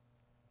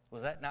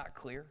 Was that not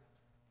clear?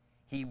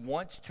 He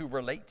wants to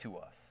relate to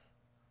us.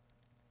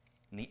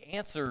 And the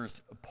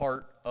answers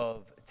part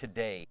of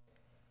today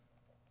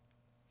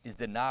is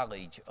the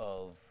knowledge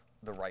of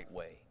the right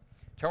way.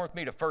 Turn with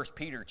me to 1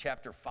 Peter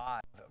chapter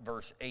 5,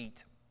 verse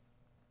 8.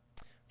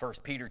 1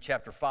 Peter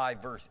chapter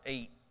 5, verse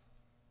 8.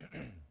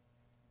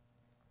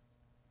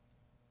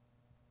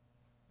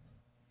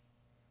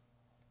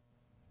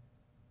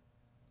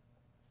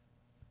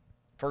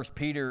 1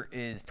 Peter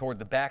is toward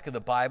the back of the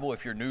Bible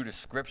if you're new to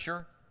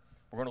Scripture.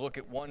 We're going to look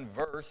at one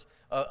verse,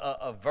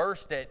 a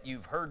verse that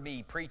you've heard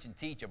me preach and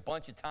teach a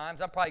bunch of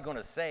times. I'm probably going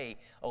to say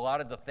a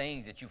lot of the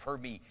things that you've heard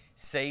me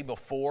say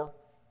before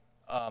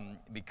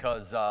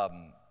because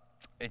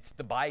it's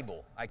the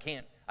Bible. I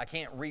can't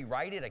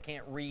rewrite it. I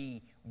can't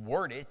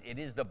reword it. It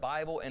is the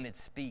Bible, and it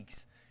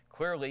speaks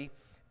clearly.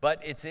 But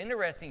it's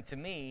interesting to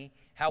me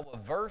how a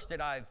verse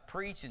that I've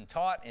preached and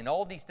taught and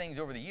all these things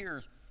over the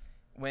years,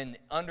 when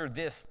under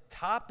this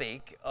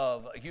topic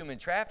of human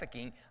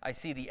trafficking, I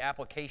see the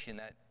application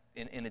that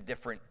in a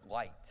different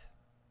light.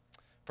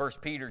 1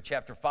 Peter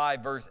chapter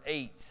 5, verse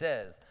 8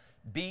 says,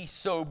 "Be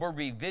sober,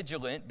 be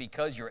vigilant,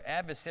 because your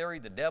adversary,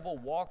 the devil,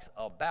 walks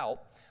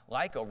about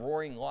like a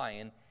roaring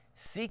lion,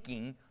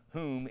 seeking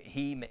whom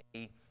he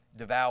may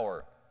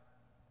devour."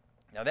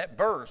 Now that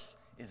verse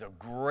is a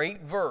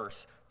great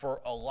verse for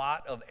a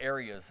lot of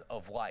areas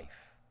of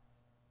life.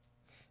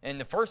 And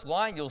the first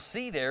line you'll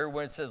see there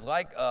when it says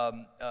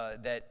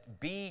that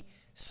be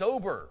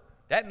sober,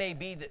 that may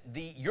be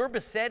your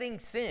besetting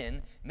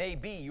sin may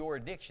be your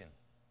addiction.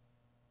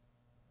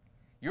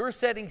 Your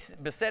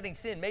besetting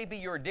sin may be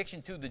your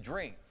addiction to the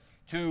drink,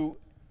 to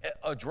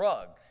a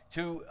drug,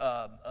 to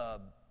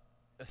a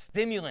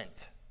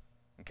stimulant,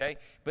 okay?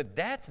 But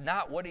that's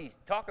not what he's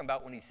talking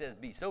about when he says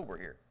be sober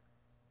here.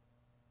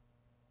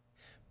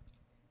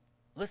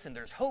 Listen,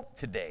 there's hope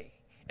today,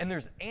 and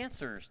there's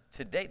answers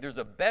today. There's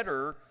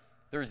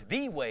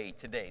the way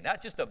today,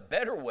 not just a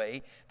better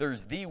way.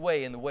 There's the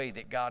way in the way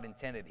that God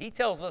intended. He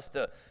tells us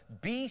to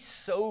be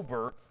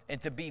sober and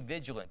to be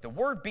vigilant. The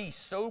word be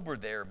sober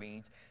there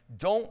means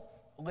don't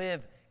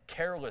live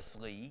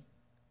carelessly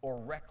or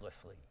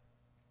recklessly.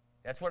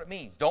 That's what it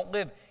means. Don't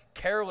live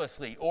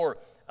carelessly or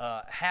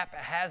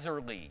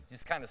haphazardly,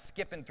 just kind of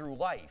skipping through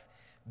life.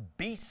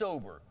 Be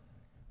sober.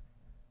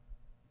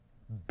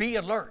 Be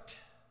alert.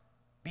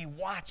 Be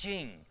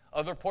watching.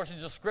 Other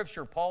portions of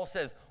Scripture, Paul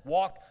says,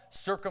 walk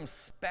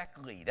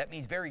circumspectly. That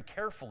means very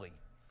carefully.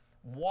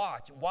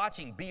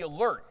 Watching, be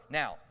alert.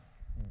 Now,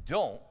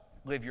 don't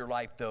live your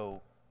life,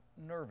 though,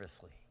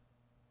 nervously.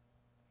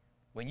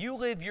 When you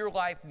live your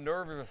life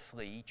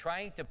nervously,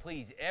 trying to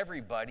please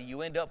everybody,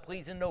 you end up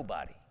pleasing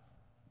nobody.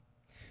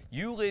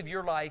 You live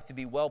your life to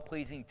be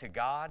well-pleasing to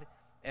God,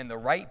 and the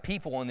right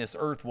people on this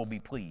earth will be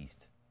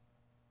pleased.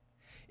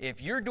 If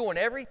you're doing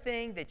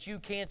everything that you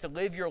can to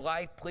live your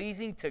life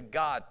pleasing to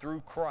God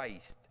through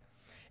Christ,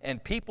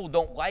 and people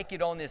don't like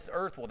it on this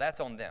earth, well, that's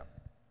on them.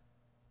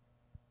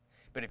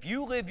 But if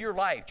you live your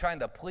life trying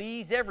to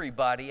please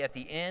everybody, at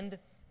the end,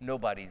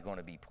 nobody's going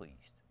to be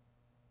pleased.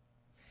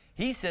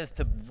 He says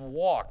to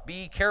walk,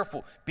 be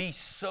careful, be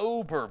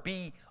sober,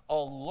 be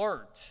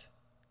alert.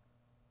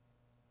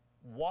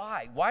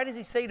 Why? Why does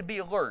he say to be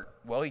alert?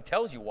 Well, he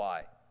tells you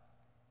why.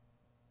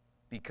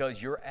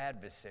 Because your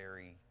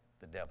adversary,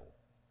 the devil.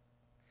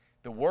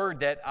 The word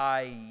that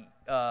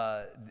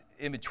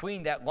in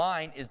between that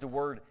line is the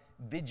word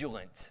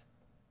vigilant.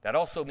 That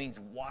also means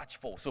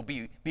watchful. So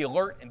be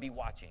alert and be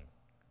watching.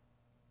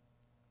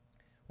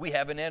 We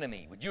have an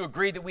enemy. Would you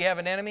agree that we have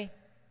an enemy?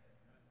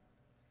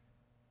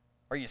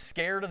 Are you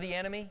scared of the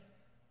enemy?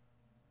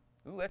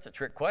 Ooh, that's a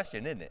trick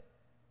question, isn't it?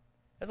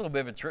 That's a little bit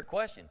of a trick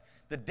question.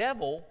 The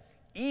devil,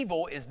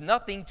 evil, is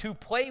nothing to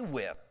play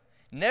with.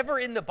 Never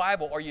in the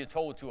Bible are you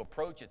told to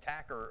approach,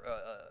 attack, or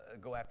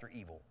go after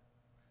evil.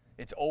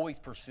 It's always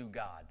pursue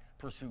God,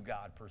 pursue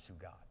God, pursue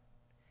God.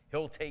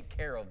 He'll take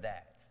care of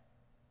that.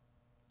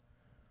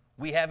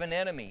 We have an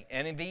enemy.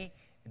 Enemy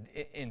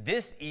in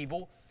this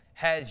evil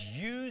has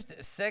used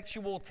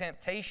sexual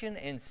temptation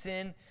and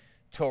sin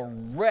to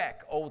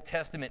wreck Old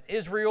Testament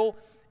Israel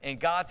and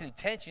God's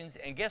intentions.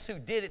 And guess who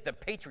did it? The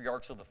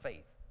patriarchs of the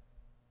faith.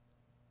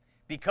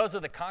 Because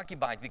of the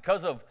concubines,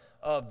 because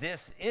of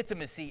this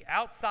intimacy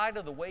outside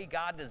of the way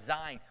God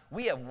designed,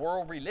 we have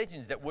world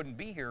religions that wouldn't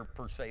be here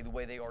per se the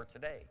way they are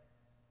today.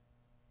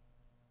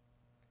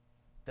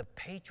 The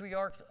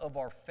patriarchs of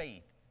our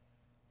faith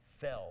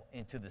fell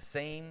into the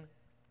same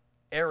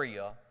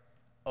area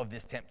of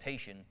this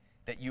temptation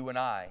that you and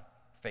I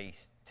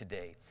face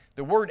today.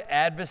 The word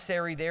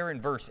adversary there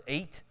in verse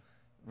 8,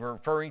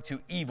 referring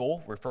to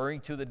evil,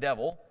 referring to the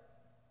devil,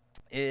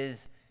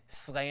 is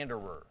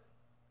slanderer.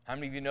 How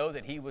many of you know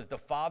that he was the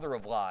father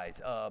of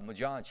lies?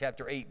 John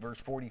chapter 8, verse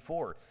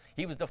 44.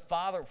 He was the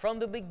father from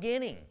the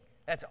beginning.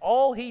 That's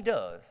all he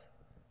does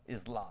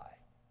is lie.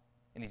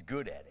 And he's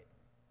good at it.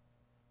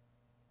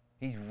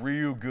 He's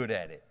real good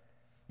at it.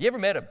 You ever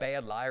met a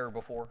bad liar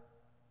before?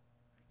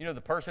 You know, the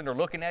person they're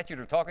looking at you,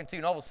 they're talking to you,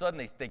 and all of a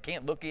sudden they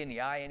can't look you in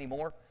the eye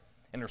anymore,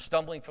 and they're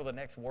stumbling for the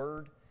next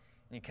word.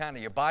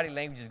 And your body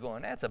language is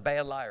going, that's a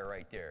bad liar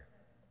right there.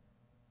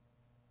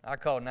 I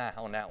call nah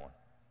on that one.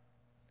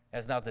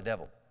 That's not the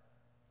devil.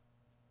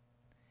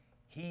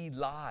 He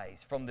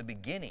lies from the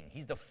beginning.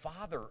 He's the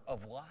father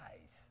of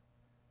lies.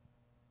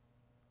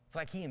 It's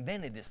like he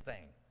invented this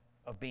thing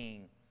of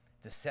being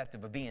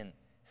deceptive, of being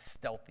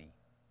stealthy.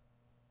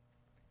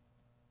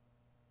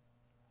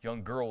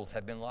 Young girls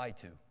have been lied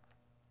to.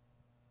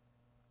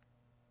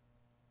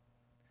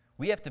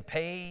 We have to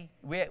pay,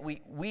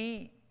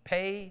 we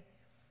pay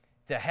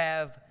to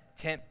have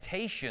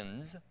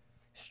temptations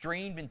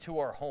streamed into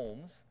our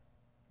homes,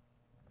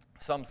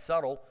 some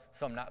subtle,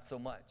 some not so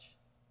much.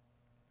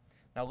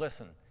 Now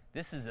listen,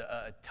 this is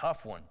a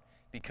tough one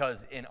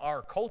because in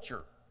our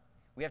culture,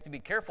 we have to be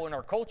careful in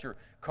our culture,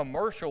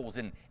 commercials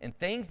and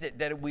things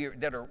that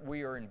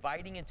we are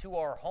inviting into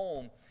our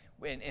home,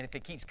 and if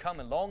it keeps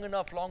coming long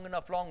enough,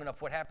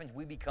 what happens?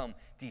 We become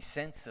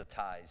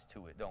desensitized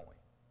to it, don't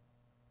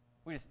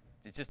we?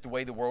 It's just the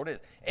way the world is.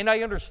 And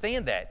I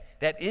understand that.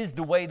 That is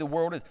the way the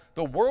world is.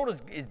 The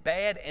world is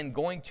bad and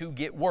going to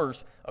get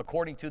worse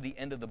according to the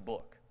end of the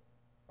book.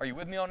 Are you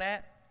with me on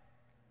that?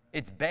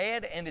 It's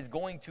bad and it's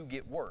going to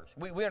get worse.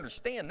 We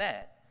understand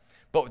that.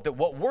 But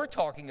what we're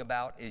talking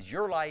about is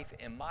your life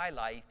and my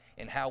life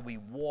and how we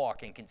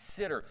walk and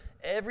consider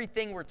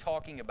everything we're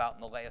talking about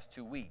in the last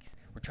 2 weeks.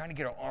 We're trying to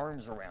get our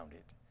arms around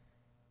it.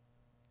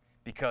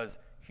 Because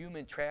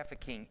human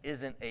trafficking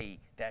isn't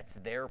that's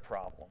their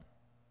problem.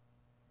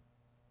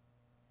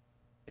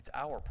 It's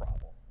our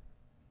problem.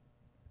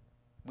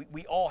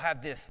 We all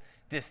have this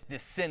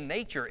sin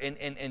nature,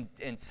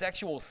 and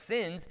sexual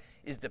sins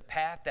is the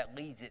path that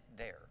leads it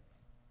there.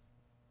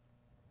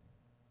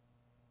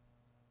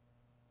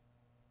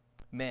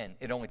 Men,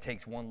 it only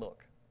takes one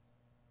look.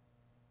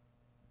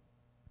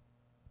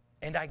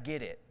 And I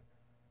get it.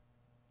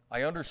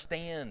 I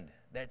understand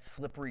that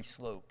slippery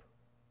slope.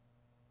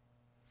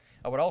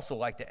 I would also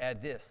like to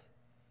add this.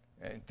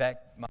 In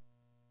fact,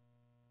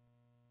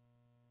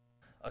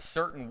 a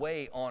certain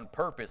way on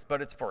purpose, but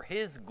it's for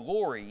His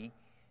glory,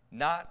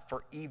 not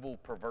for evil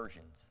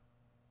perversions.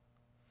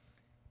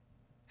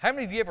 How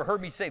many of you ever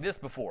heard me say this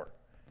before?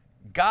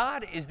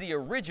 God is the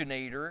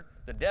originator,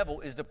 the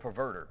devil is the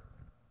perverter.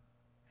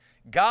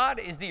 God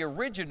is the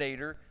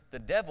originator, the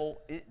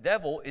devil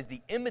is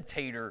the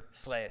imitator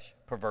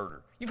 /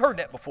 perverter. You've heard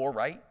that before,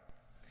 right?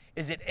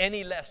 Is it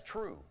any less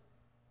true?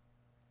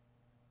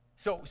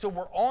 So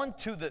we're on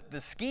to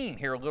the scheme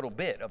here a little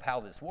bit of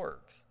how this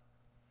works.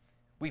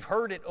 We've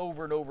heard it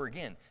over and over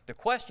again. The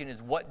question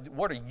is, what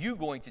are you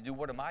going to do?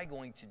 What am I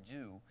going to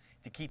do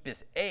to keep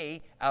this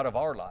A, out of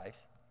our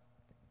lives,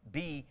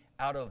 B,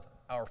 out of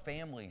our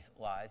families'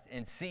 lives,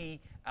 and C,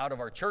 out of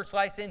our church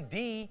lives, and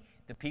D,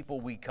 the people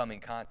we come in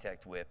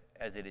contact with,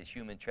 as it is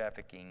Human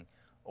Trafficking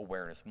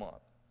Awareness Month.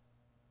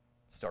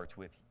 It starts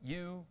with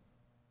you.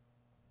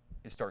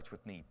 It starts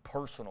with me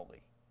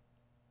personally.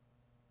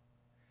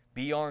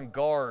 Be on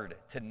guard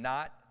to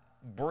not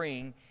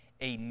bring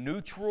a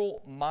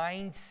neutral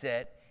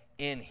mindset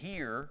in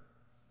here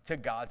to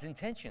God's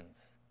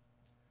intentions.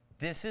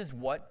 This is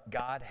what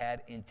God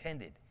had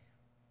intended.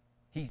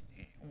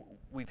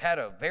 We've had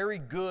a very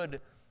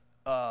good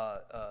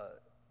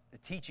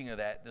teaching of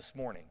that this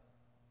morning.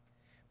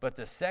 But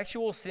the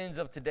sexual sins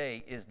of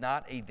today is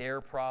not a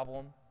their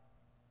problem.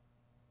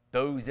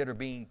 Those that are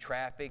being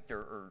trafficked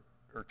or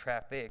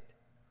trafficked.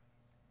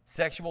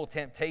 Sexual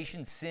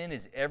temptation, sin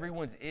is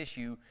everyone's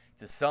issue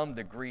to some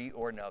degree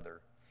or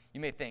another. You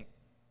may think,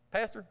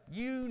 Pastor,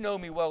 you know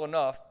me well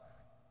enough.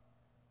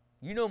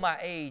 You know my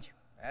age.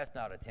 That's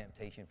not a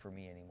temptation for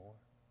me anymore.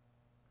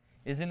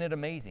 Isn't it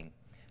amazing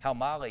how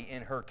Mollie,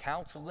 in her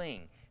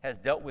counseling, has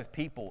dealt with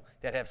people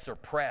that have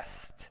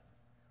suppressed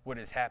what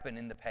has happened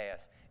in the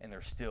past, and they're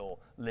still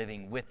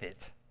living with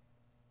it.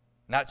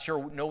 Not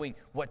sure knowing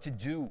what to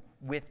do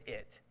with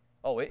it.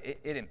 Oh, it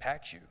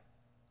impacts you.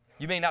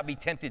 You may not be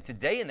tempted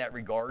today in that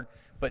regard,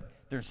 but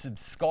there's some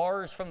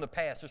scars from the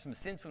past, there's some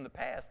sins from the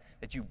past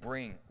that you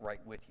bring right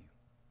with you.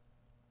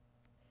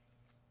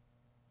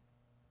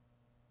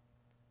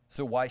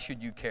 So why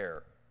should you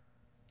care?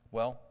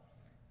 Well,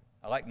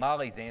 I like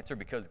Mollie's answer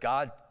because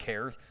God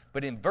cares.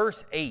 But in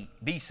verse 8,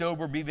 be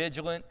sober, be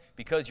vigilant,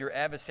 because your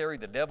adversary,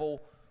 the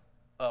devil,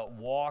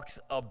 walks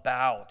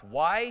about.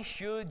 Why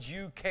should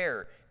you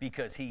care?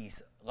 Because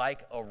he's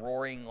like a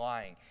roaring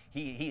lion.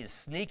 He is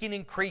sneaking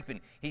and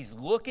creeping. He's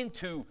looking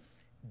to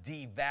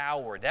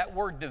devour. That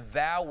word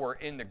devour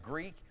in the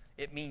Greek,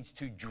 it means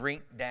to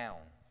drink down,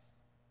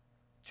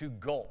 to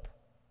gulp.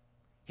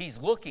 He's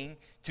looking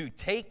to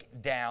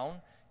take down,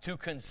 to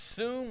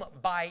consume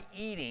by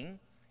eating,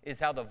 is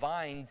how the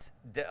Vines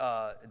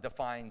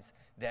defines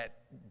that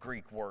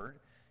Greek word.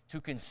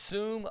 To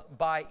consume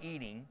by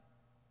eating,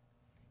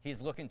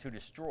 he's looking to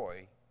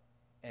destroy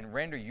and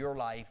render your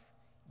life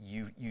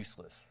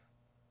useless.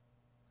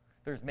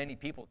 There's many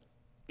people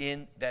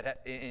in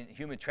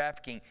human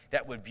trafficking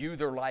that would view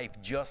their life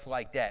just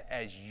like that,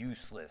 as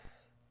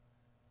useless.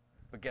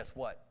 But guess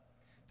what?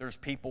 There's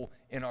people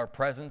in our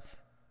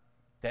presence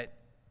that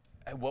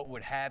what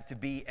would have to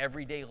be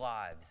everyday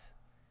lives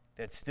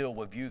that still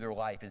would view their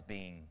life as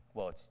being,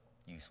 well, it's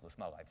useless,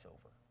 my life's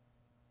over,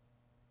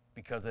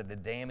 because of the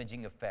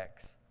damaging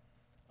effects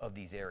of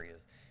these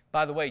areas.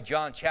 By the way,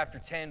 John chapter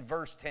 10,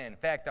 verse 10. In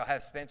fact, I'll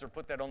have Spencer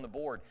put that on the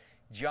board.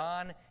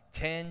 John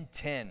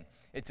 10:10.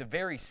 It's a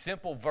very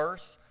simple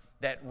verse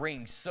that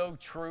rings so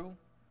true,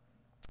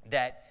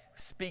 that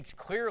speaks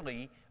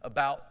clearly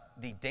about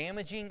the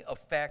damaging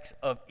effects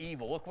of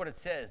evil. Look what it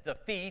says. The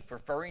thief,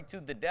 referring to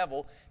the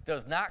devil,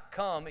 does not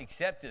come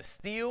except to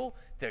steal,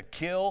 to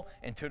kill,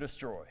 and to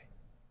destroy.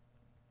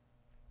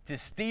 To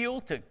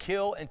steal, to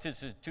kill, and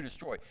to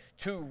destroy.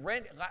 To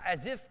rent,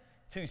 as if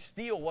to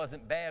steal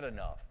wasn't bad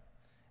enough.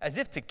 As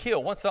if to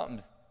kill, once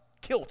something's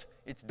killed,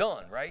 it's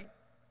done, right?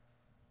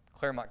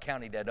 Claremont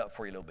County that up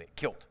for you a little bit.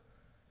 Killed.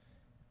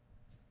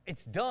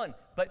 It's done,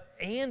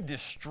 and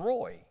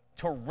destroy.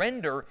 To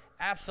render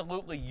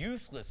absolutely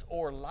useless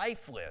or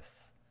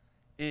lifeless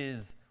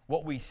is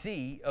what we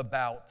see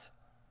about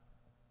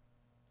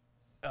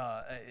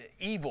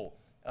evil.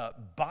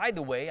 By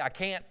the way,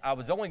 I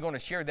was only going to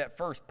share that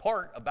first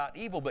part about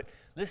evil, but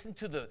listen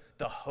to the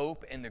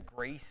hope and the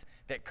grace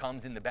that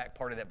comes in the back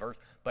part of that verse.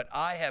 But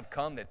I have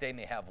come that they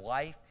may have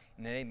life,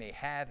 and they may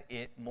have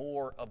it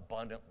more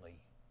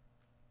abundantly.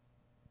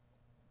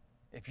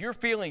 If you're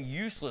feeling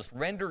useless,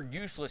 rendered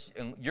useless,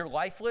 and you're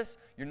lifeless,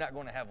 you're not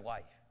going to have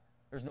life.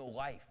 There's no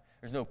life.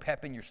 There's no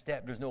pep in your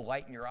step. There's no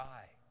light in your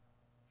eye.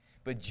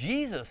 But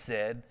Jesus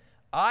said,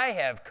 I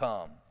have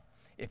come.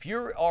 If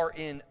you are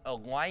in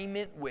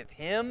alignment with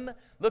Him,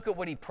 look at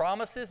what He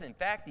promises. In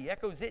fact, He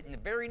echoes it in the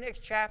very next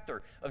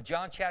chapter of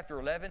John chapter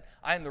 11.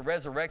 I am the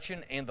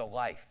resurrection and the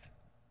life.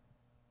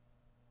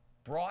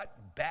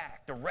 Brought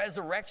back. The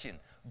resurrection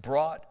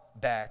brought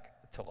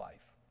back to life.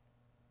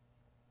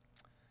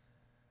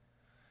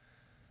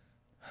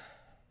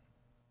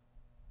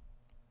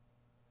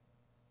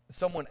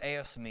 Someone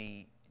asked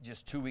me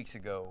just 2 weeks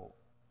ago,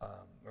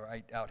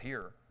 right out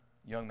here,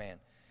 young man,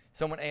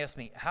 someone asked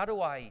me, how do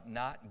I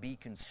not be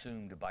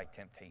consumed by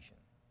temptation?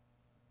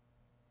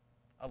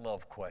 I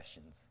love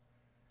questions.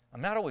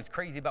 I'm not always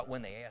crazy about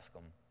when they ask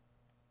them.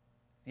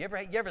 You ever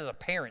as a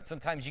parent,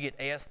 sometimes you get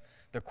asked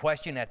the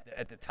question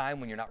at the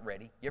time when you're not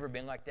ready? You ever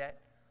been like that?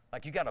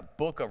 Like you got a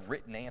book of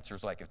written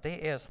answers, like if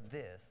they ask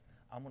this,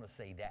 I'm going to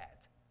say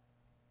that.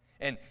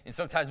 And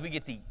sometimes we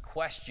get the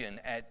question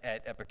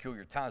at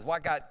peculiar times. Well, I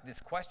got this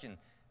question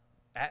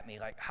at me,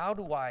 like, how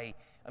do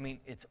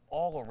it's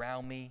all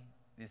around me,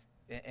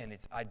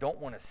 I don't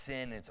want to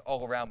sin, and it's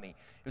all around me.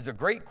 It was a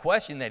great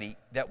question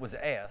that was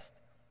asked.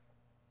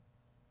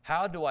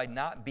 How do I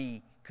not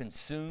be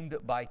consumed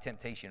by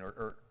temptation,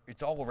 or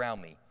it's all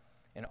around me?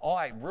 And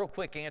real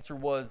quick answer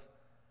was,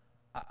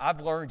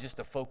 I've learned just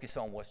to focus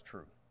on what's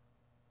true.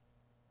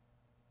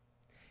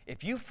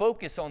 If you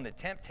focus on the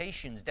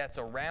temptations that's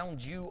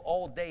around you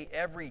all day,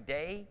 every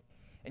day,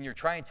 and you're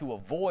trying to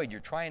avoid, you're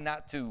trying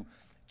not to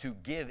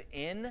give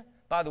in.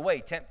 By the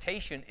way,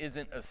 temptation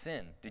isn't a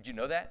sin. Did you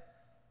know that?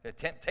 The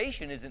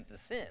temptation isn't the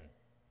sin.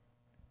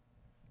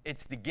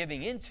 It's the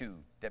giving into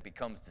that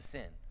becomes the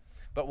sin.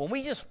 But when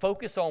we just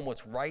focus on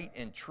what's right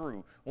and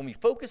true, when we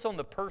focus on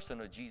the person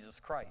of Jesus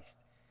Christ,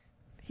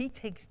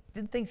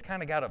 things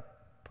kind of got to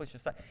push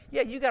aside.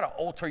 Yeah, you got to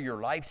alter your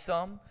life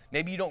some.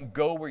 Maybe you don't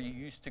go where you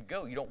used to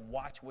go. You don't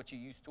watch what you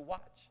used to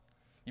watch.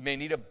 You may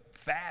need to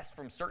fast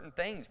from certain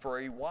things for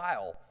a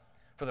while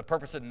for the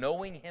purpose of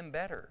knowing Him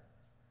better.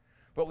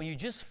 But when you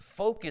just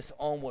focus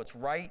on what's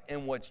right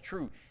and what's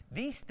true,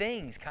 these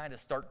things kind of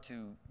start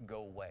to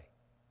go away.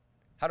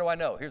 How do I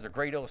know? Here's a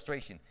great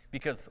illustration.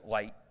 Because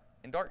light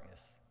and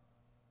darkness.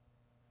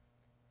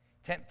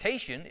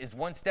 Temptation is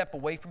one step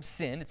away from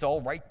sin. It's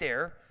all right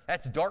there.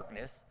 That's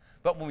darkness.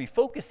 But when we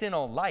focus in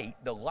on light,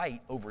 the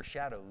light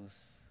overshadows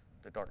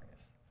the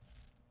darkness.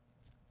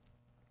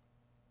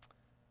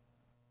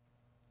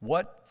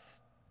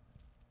 What's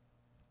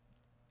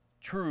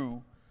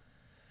true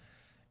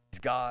is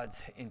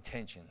God's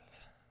intentions,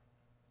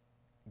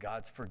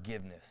 God's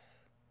forgiveness.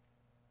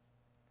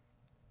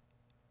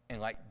 And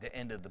like the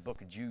end of the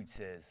book of Jude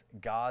says,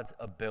 God's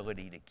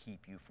ability to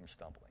keep you from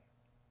stumbling.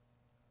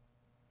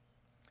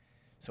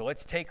 So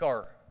let's take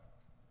our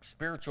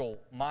spiritual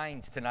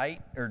minds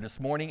tonight, or this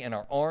morning, in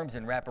our arms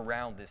and wrap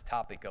around this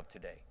topic of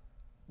today.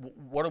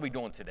 What are we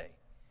doing today?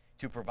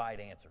 To provide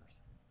answers.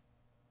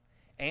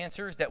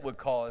 Answers that would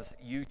cause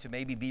you to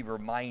maybe be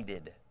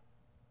reminded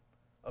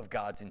of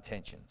God's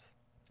intentions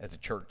as a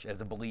church, as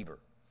a believer.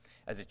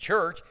 As a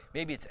church,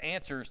 maybe it's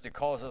answers to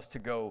cause us to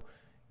go,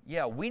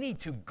 yeah, we need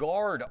to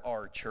guard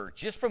our church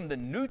just from the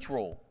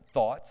neutral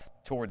thoughts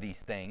toward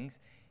these things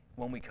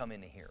when we come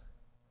into here.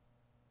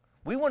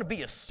 We want to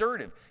be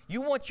assertive.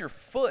 You want your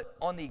foot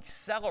on the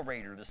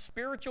accelerator, the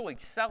spiritual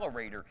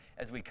accelerator,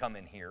 as we come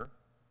in here,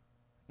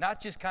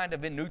 not just kind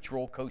of in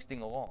neutral,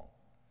 coasting along.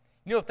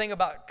 You know the thing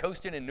about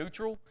coasting in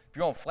neutral? If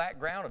you're on flat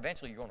ground,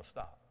 eventually you're going to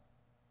stop.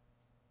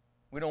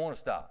 We don't want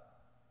to stop.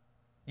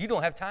 You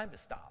don't have time to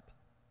stop.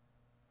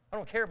 I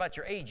don't care about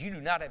your age. You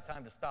do not have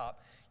time to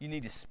stop. You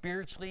need to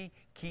spiritually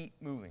keep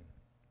moving.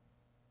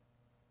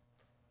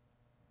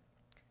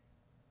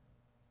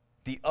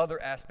 The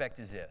other aspect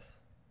is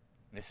this.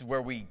 And this is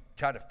where we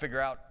try to figure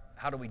out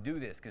how do we do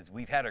this, because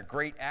we've had a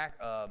great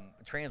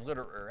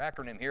translator or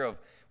acronym here of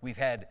we've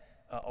had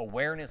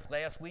awareness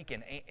last week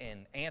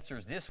and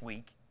answers this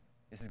week.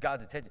 This is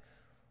God's attention.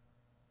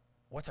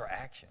 What's our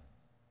action?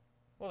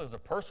 Well, there's a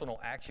personal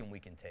action we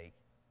can take.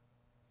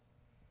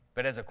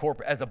 But as a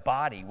corporate, as a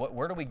body,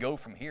 where do we go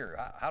from here?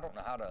 I don't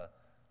know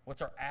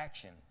what's our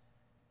action?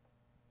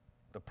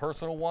 The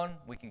personal one,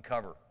 we can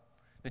cover.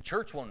 The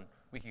church one,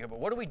 we can cover.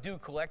 What do we do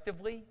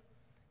collectively?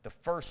 The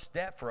first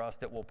step for us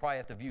that we'll probably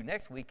have to view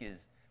next week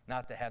is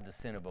not to have the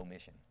sin of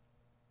omission.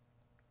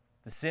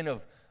 The sin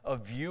of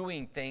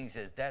viewing things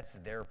as that's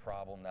their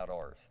problem, not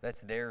ours.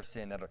 That's their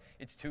sin.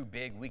 It's too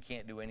big. We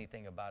can't do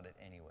anything about it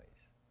anyways.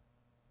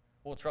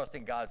 We'll trust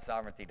in God's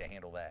sovereignty to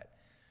handle that.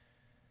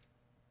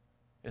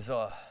 There's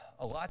a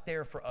lot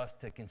there for us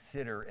to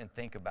consider and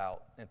think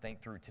about and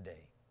think through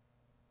today.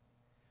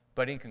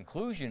 But in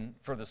conclusion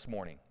for this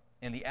morning,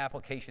 and the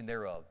application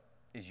thereof,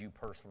 is you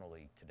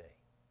personally today.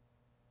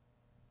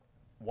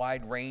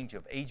 Wide range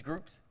of age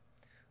groups,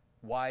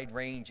 wide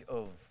range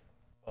of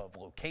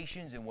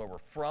locations and where we're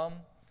from,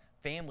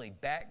 family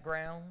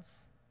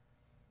backgrounds,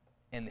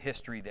 and the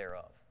history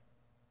thereof.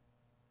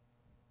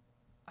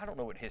 I don't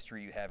know what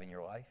history you have in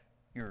your life.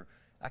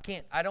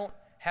 I don't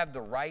have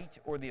the right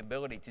or the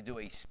ability to do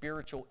a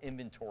spiritual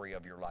inventory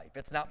of your life.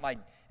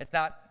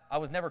 I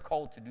was never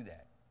called to do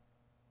that.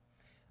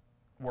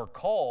 We're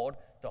called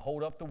to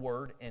hold up the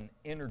word and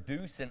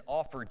introduce and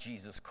offer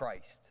Jesus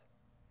Christ.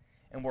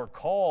 And we're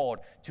called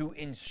to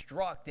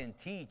instruct and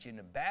teach and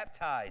to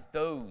baptize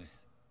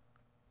those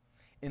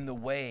in the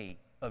way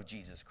of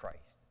Jesus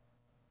Christ.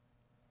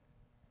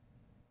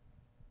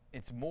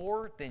 It's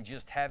more than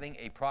just having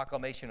a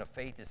proclamation of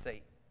faith to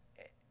say,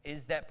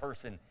 is that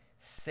person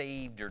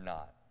saved or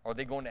not? Are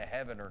they going to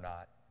heaven or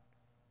not?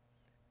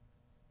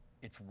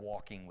 It's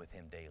walking with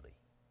him daily.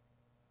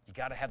 You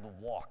got to have the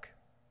walk.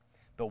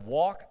 The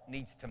walk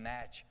needs to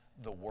match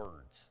the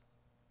words.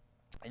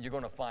 And you're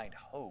going to find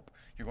hope.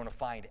 You're going to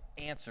find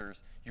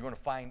answers. You're going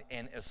to find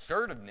an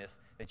assertiveness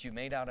that you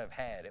may not have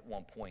had at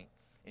one point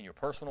in your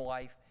personal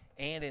life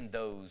and in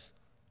those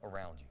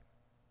around you.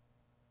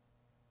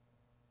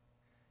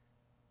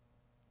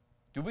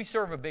 Do we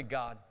serve a big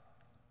God?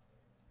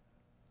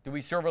 Do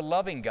we serve a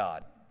loving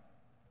God?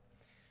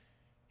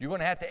 You're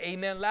going to have to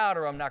amen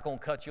louder. I'm not going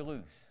to cut you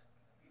loose.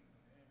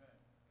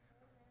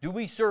 Do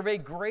we serve a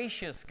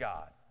gracious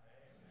God?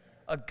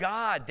 A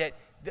God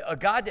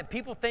that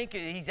people think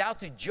he's out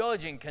to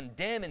judge and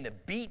condemn and to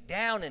beat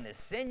down and to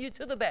send you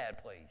to the bad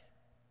place.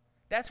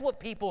 That's what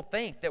people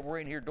think that we're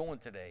in here doing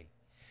today.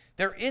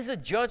 There is a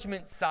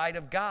judgment side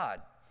of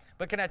God.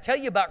 But can I tell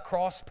you about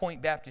Cross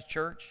Point Baptist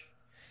Church?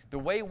 The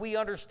way we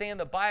understand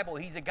the Bible,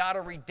 he's a God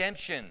of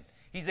redemption.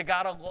 He's a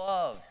God of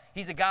love.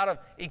 He's a God of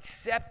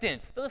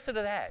acceptance. Listen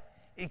to that.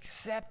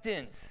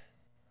 Acceptance.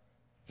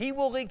 He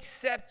will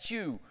accept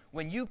you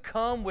when you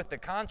come with the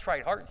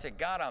contrite heart and say,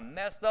 God, I'm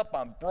messed up.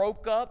 I'm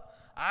broke up.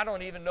 I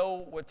don't even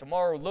know what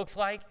tomorrow looks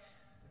like.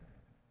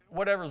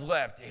 Whatever's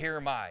left, here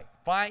am I.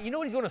 Fine. You know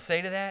what he's going to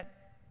say to that?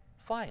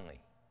 Finally.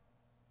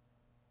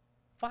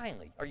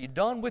 Finally. Are you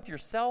done with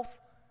yourself?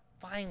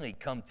 Finally,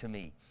 come to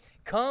me.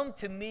 Come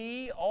to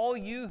me, all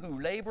you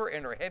who labor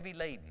and are heavy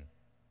laden.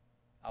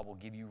 I will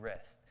give you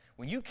rest.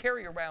 When you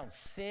carry around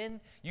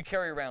sin, you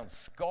carry around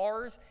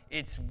scars,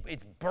 it's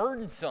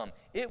burdensome.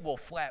 It will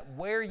flat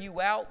wear you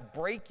out,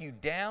 break you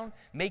down,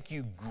 make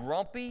you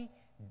grumpy,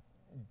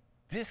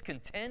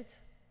 discontent.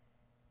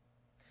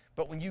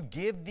 But when you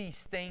give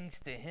these things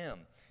to him,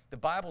 the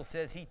Bible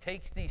says he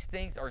takes these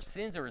things, our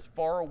sins are as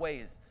far away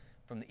as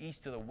from the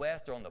east to the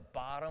west or on the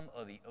bottom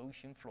of the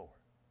ocean floor.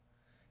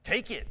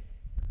 Take it.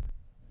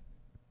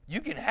 You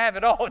can have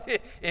it all.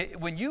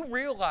 When you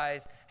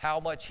realize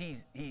how much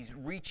he's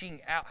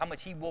reaching out, how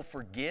much he will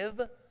forgive,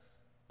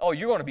 oh,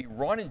 you're going to be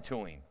running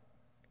to him.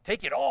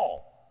 Take it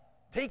all.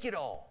 Take it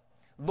all.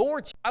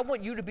 Lord, I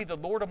want you to be the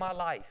Lord of my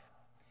life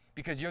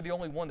because you're the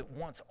only one that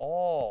wants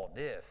all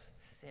this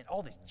sin,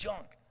 all this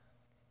junk,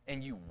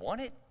 and you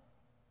want it?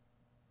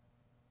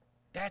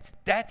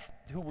 That's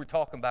who we're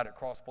talking about at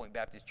Cross Point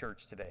Baptist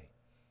Church today.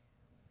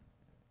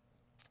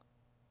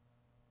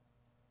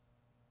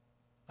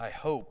 I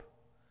hope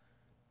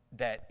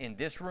that in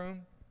this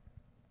room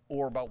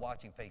or by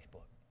watching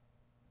Facebook,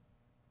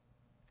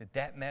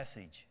 that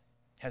message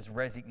has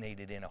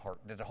resonated in a heart,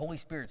 that the Holy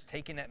Spirit's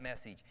taking that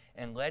message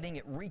and letting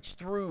it reach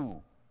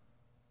through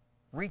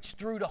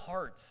to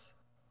hearts.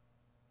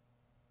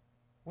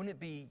 Wouldn't it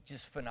be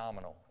just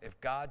phenomenal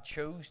if God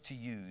chose to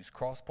use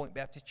Cross Point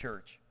Baptist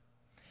Church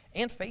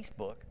and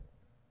Facebook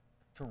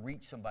to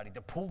reach somebody,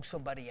 to pull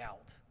somebody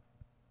out?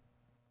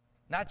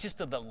 Not just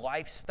of the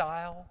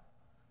lifestyle,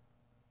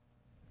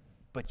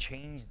 but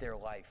change their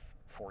life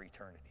for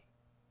eternity.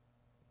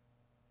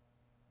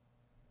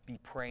 Be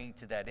praying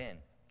to that end,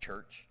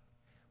 church.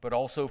 But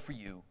also for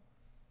you,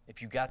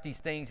 if you got these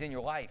things in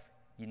your life,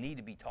 you need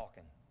to be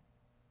talking.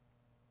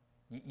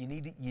 You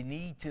need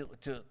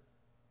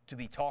to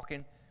be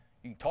talking.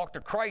 You can talk to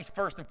Christ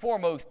first and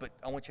foremost, but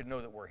I want you to know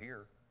that we're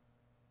here.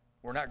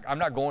 I'm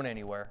not going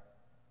anywhere.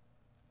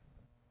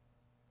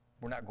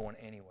 we're not going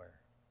anywhere.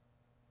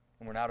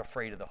 And we're not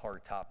afraid of the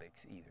hard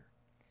topics either.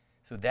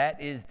 So that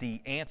is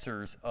the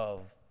answers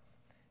of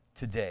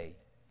today.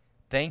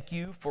 Thank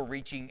you for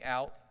reaching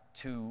out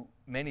to,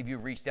 many of you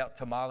reached out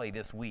to Mollie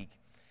this week,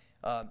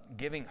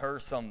 giving her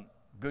some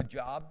good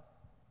job.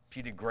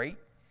 She did great,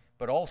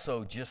 but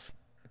also just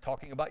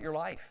talking about your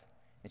life.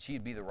 And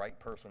she'd be the right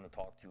person to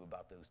talk to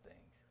about those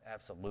things.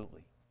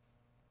 Absolutely.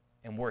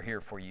 And we're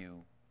here for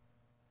you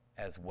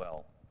as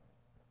well.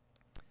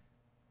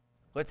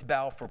 Let's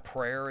bow for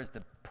prayer as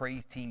the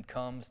praise team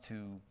comes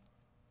to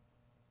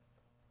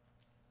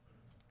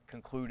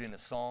conclude in a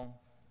song.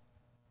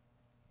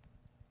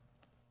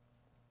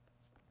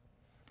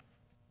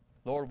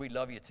 Lord, we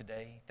love you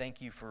today.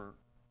 Thank you for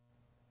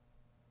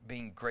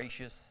being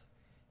gracious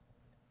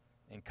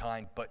and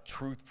kind, but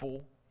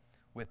truthful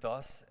with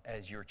us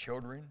as your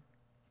children.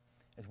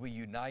 As we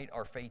unite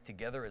our faith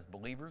together as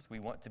believers, we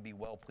want to be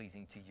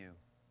well-pleasing to you.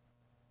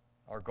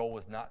 Our goal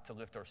is not to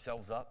lift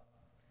ourselves up,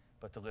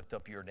 but to lift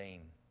up your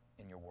name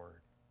and your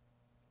word.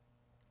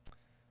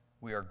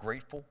 We are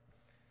grateful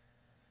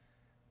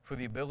for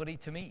the ability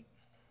to meet.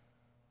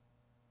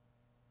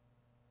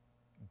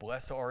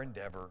 Bless our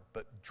endeavor,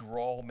 but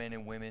draw men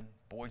and women,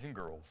 boys and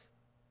girls,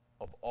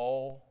 of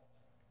all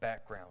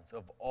backgrounds,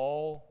 of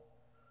all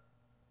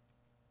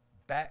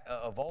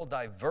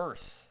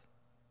diverse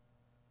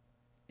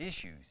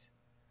issues,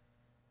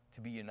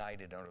 to be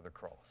united under the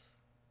cross,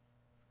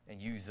 and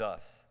use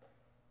us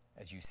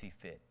as you see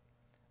fit.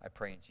 I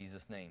pray in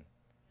Jesus' name,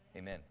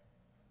 amen.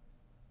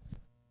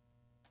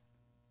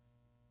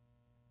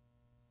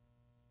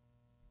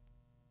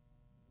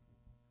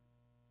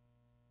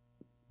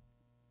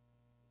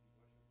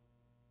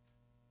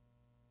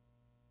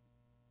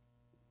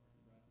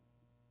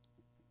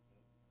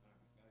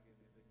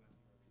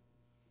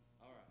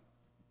 All right.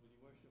 Would you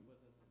worship with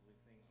us as we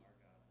sing Our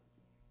God this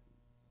morning?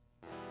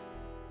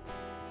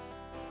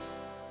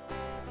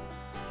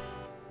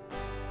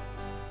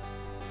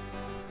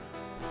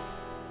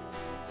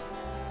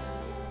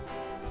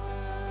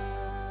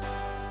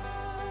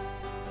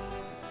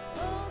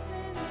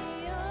 Open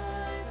the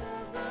eyes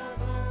of the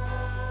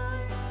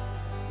blind.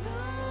 There's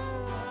no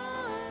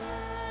one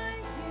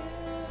like you.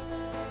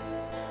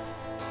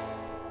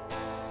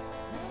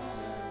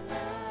 None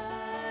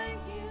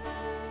like you.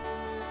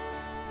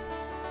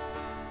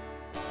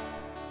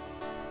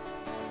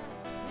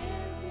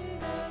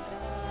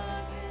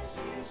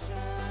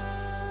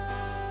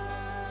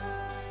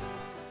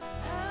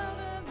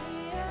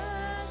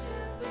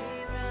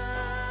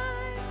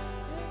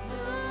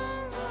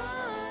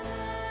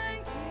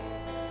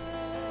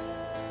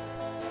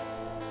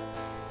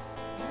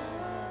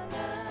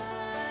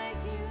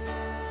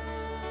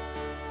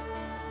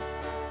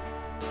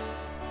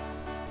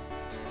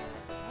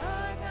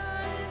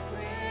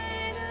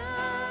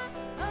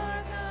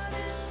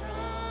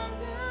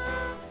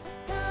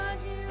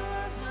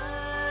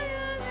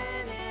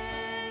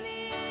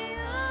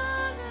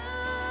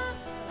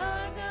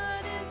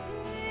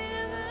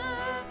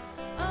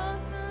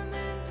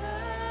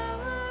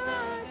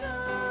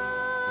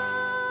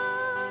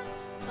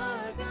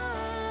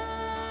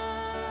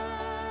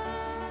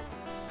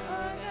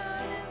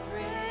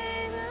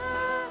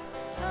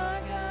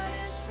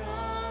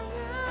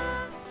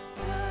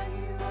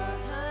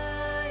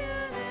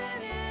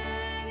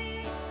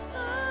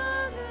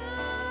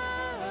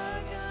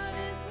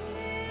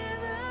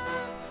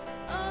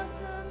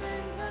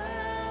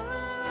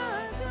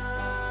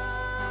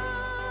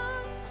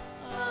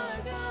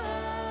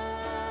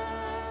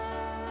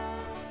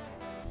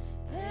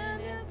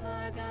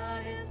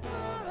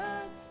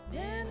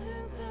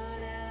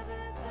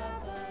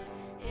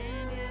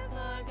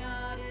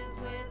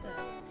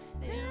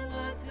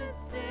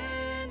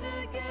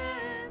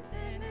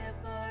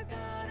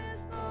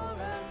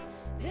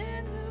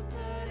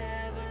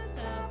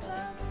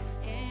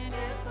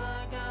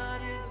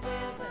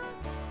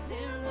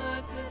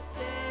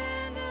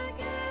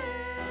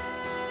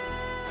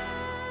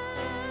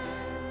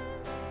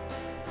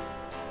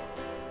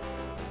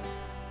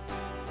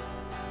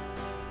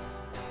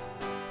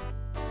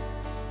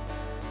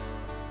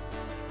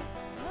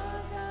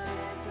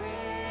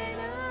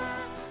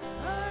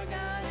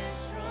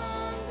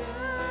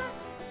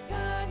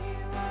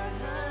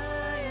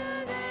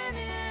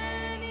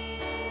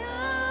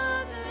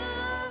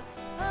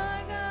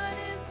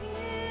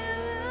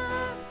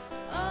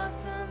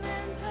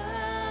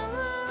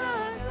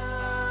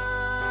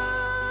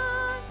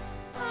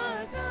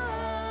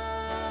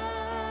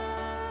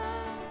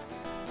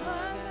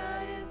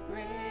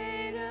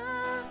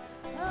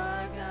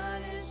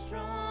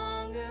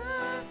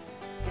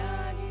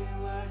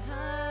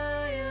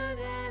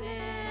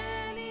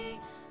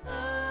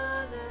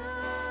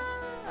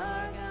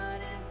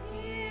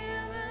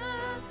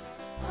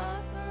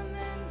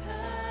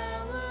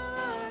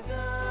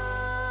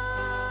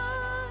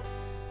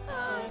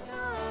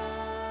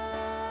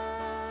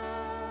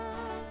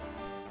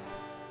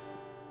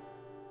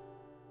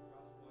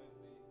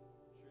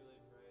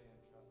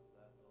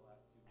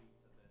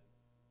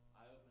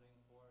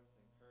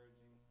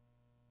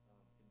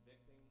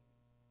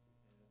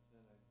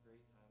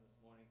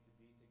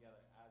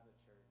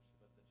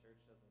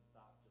 church doesn't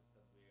stop just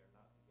because we are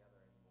not together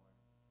anymore.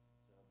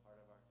 So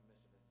part of our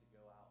commission is to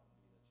go out and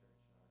be the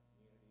church in our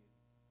communities,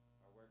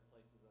 our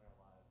workplaces, and our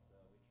lives. So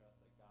we trust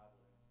that God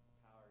will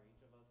empower each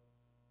of us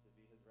to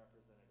be his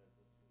representatives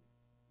this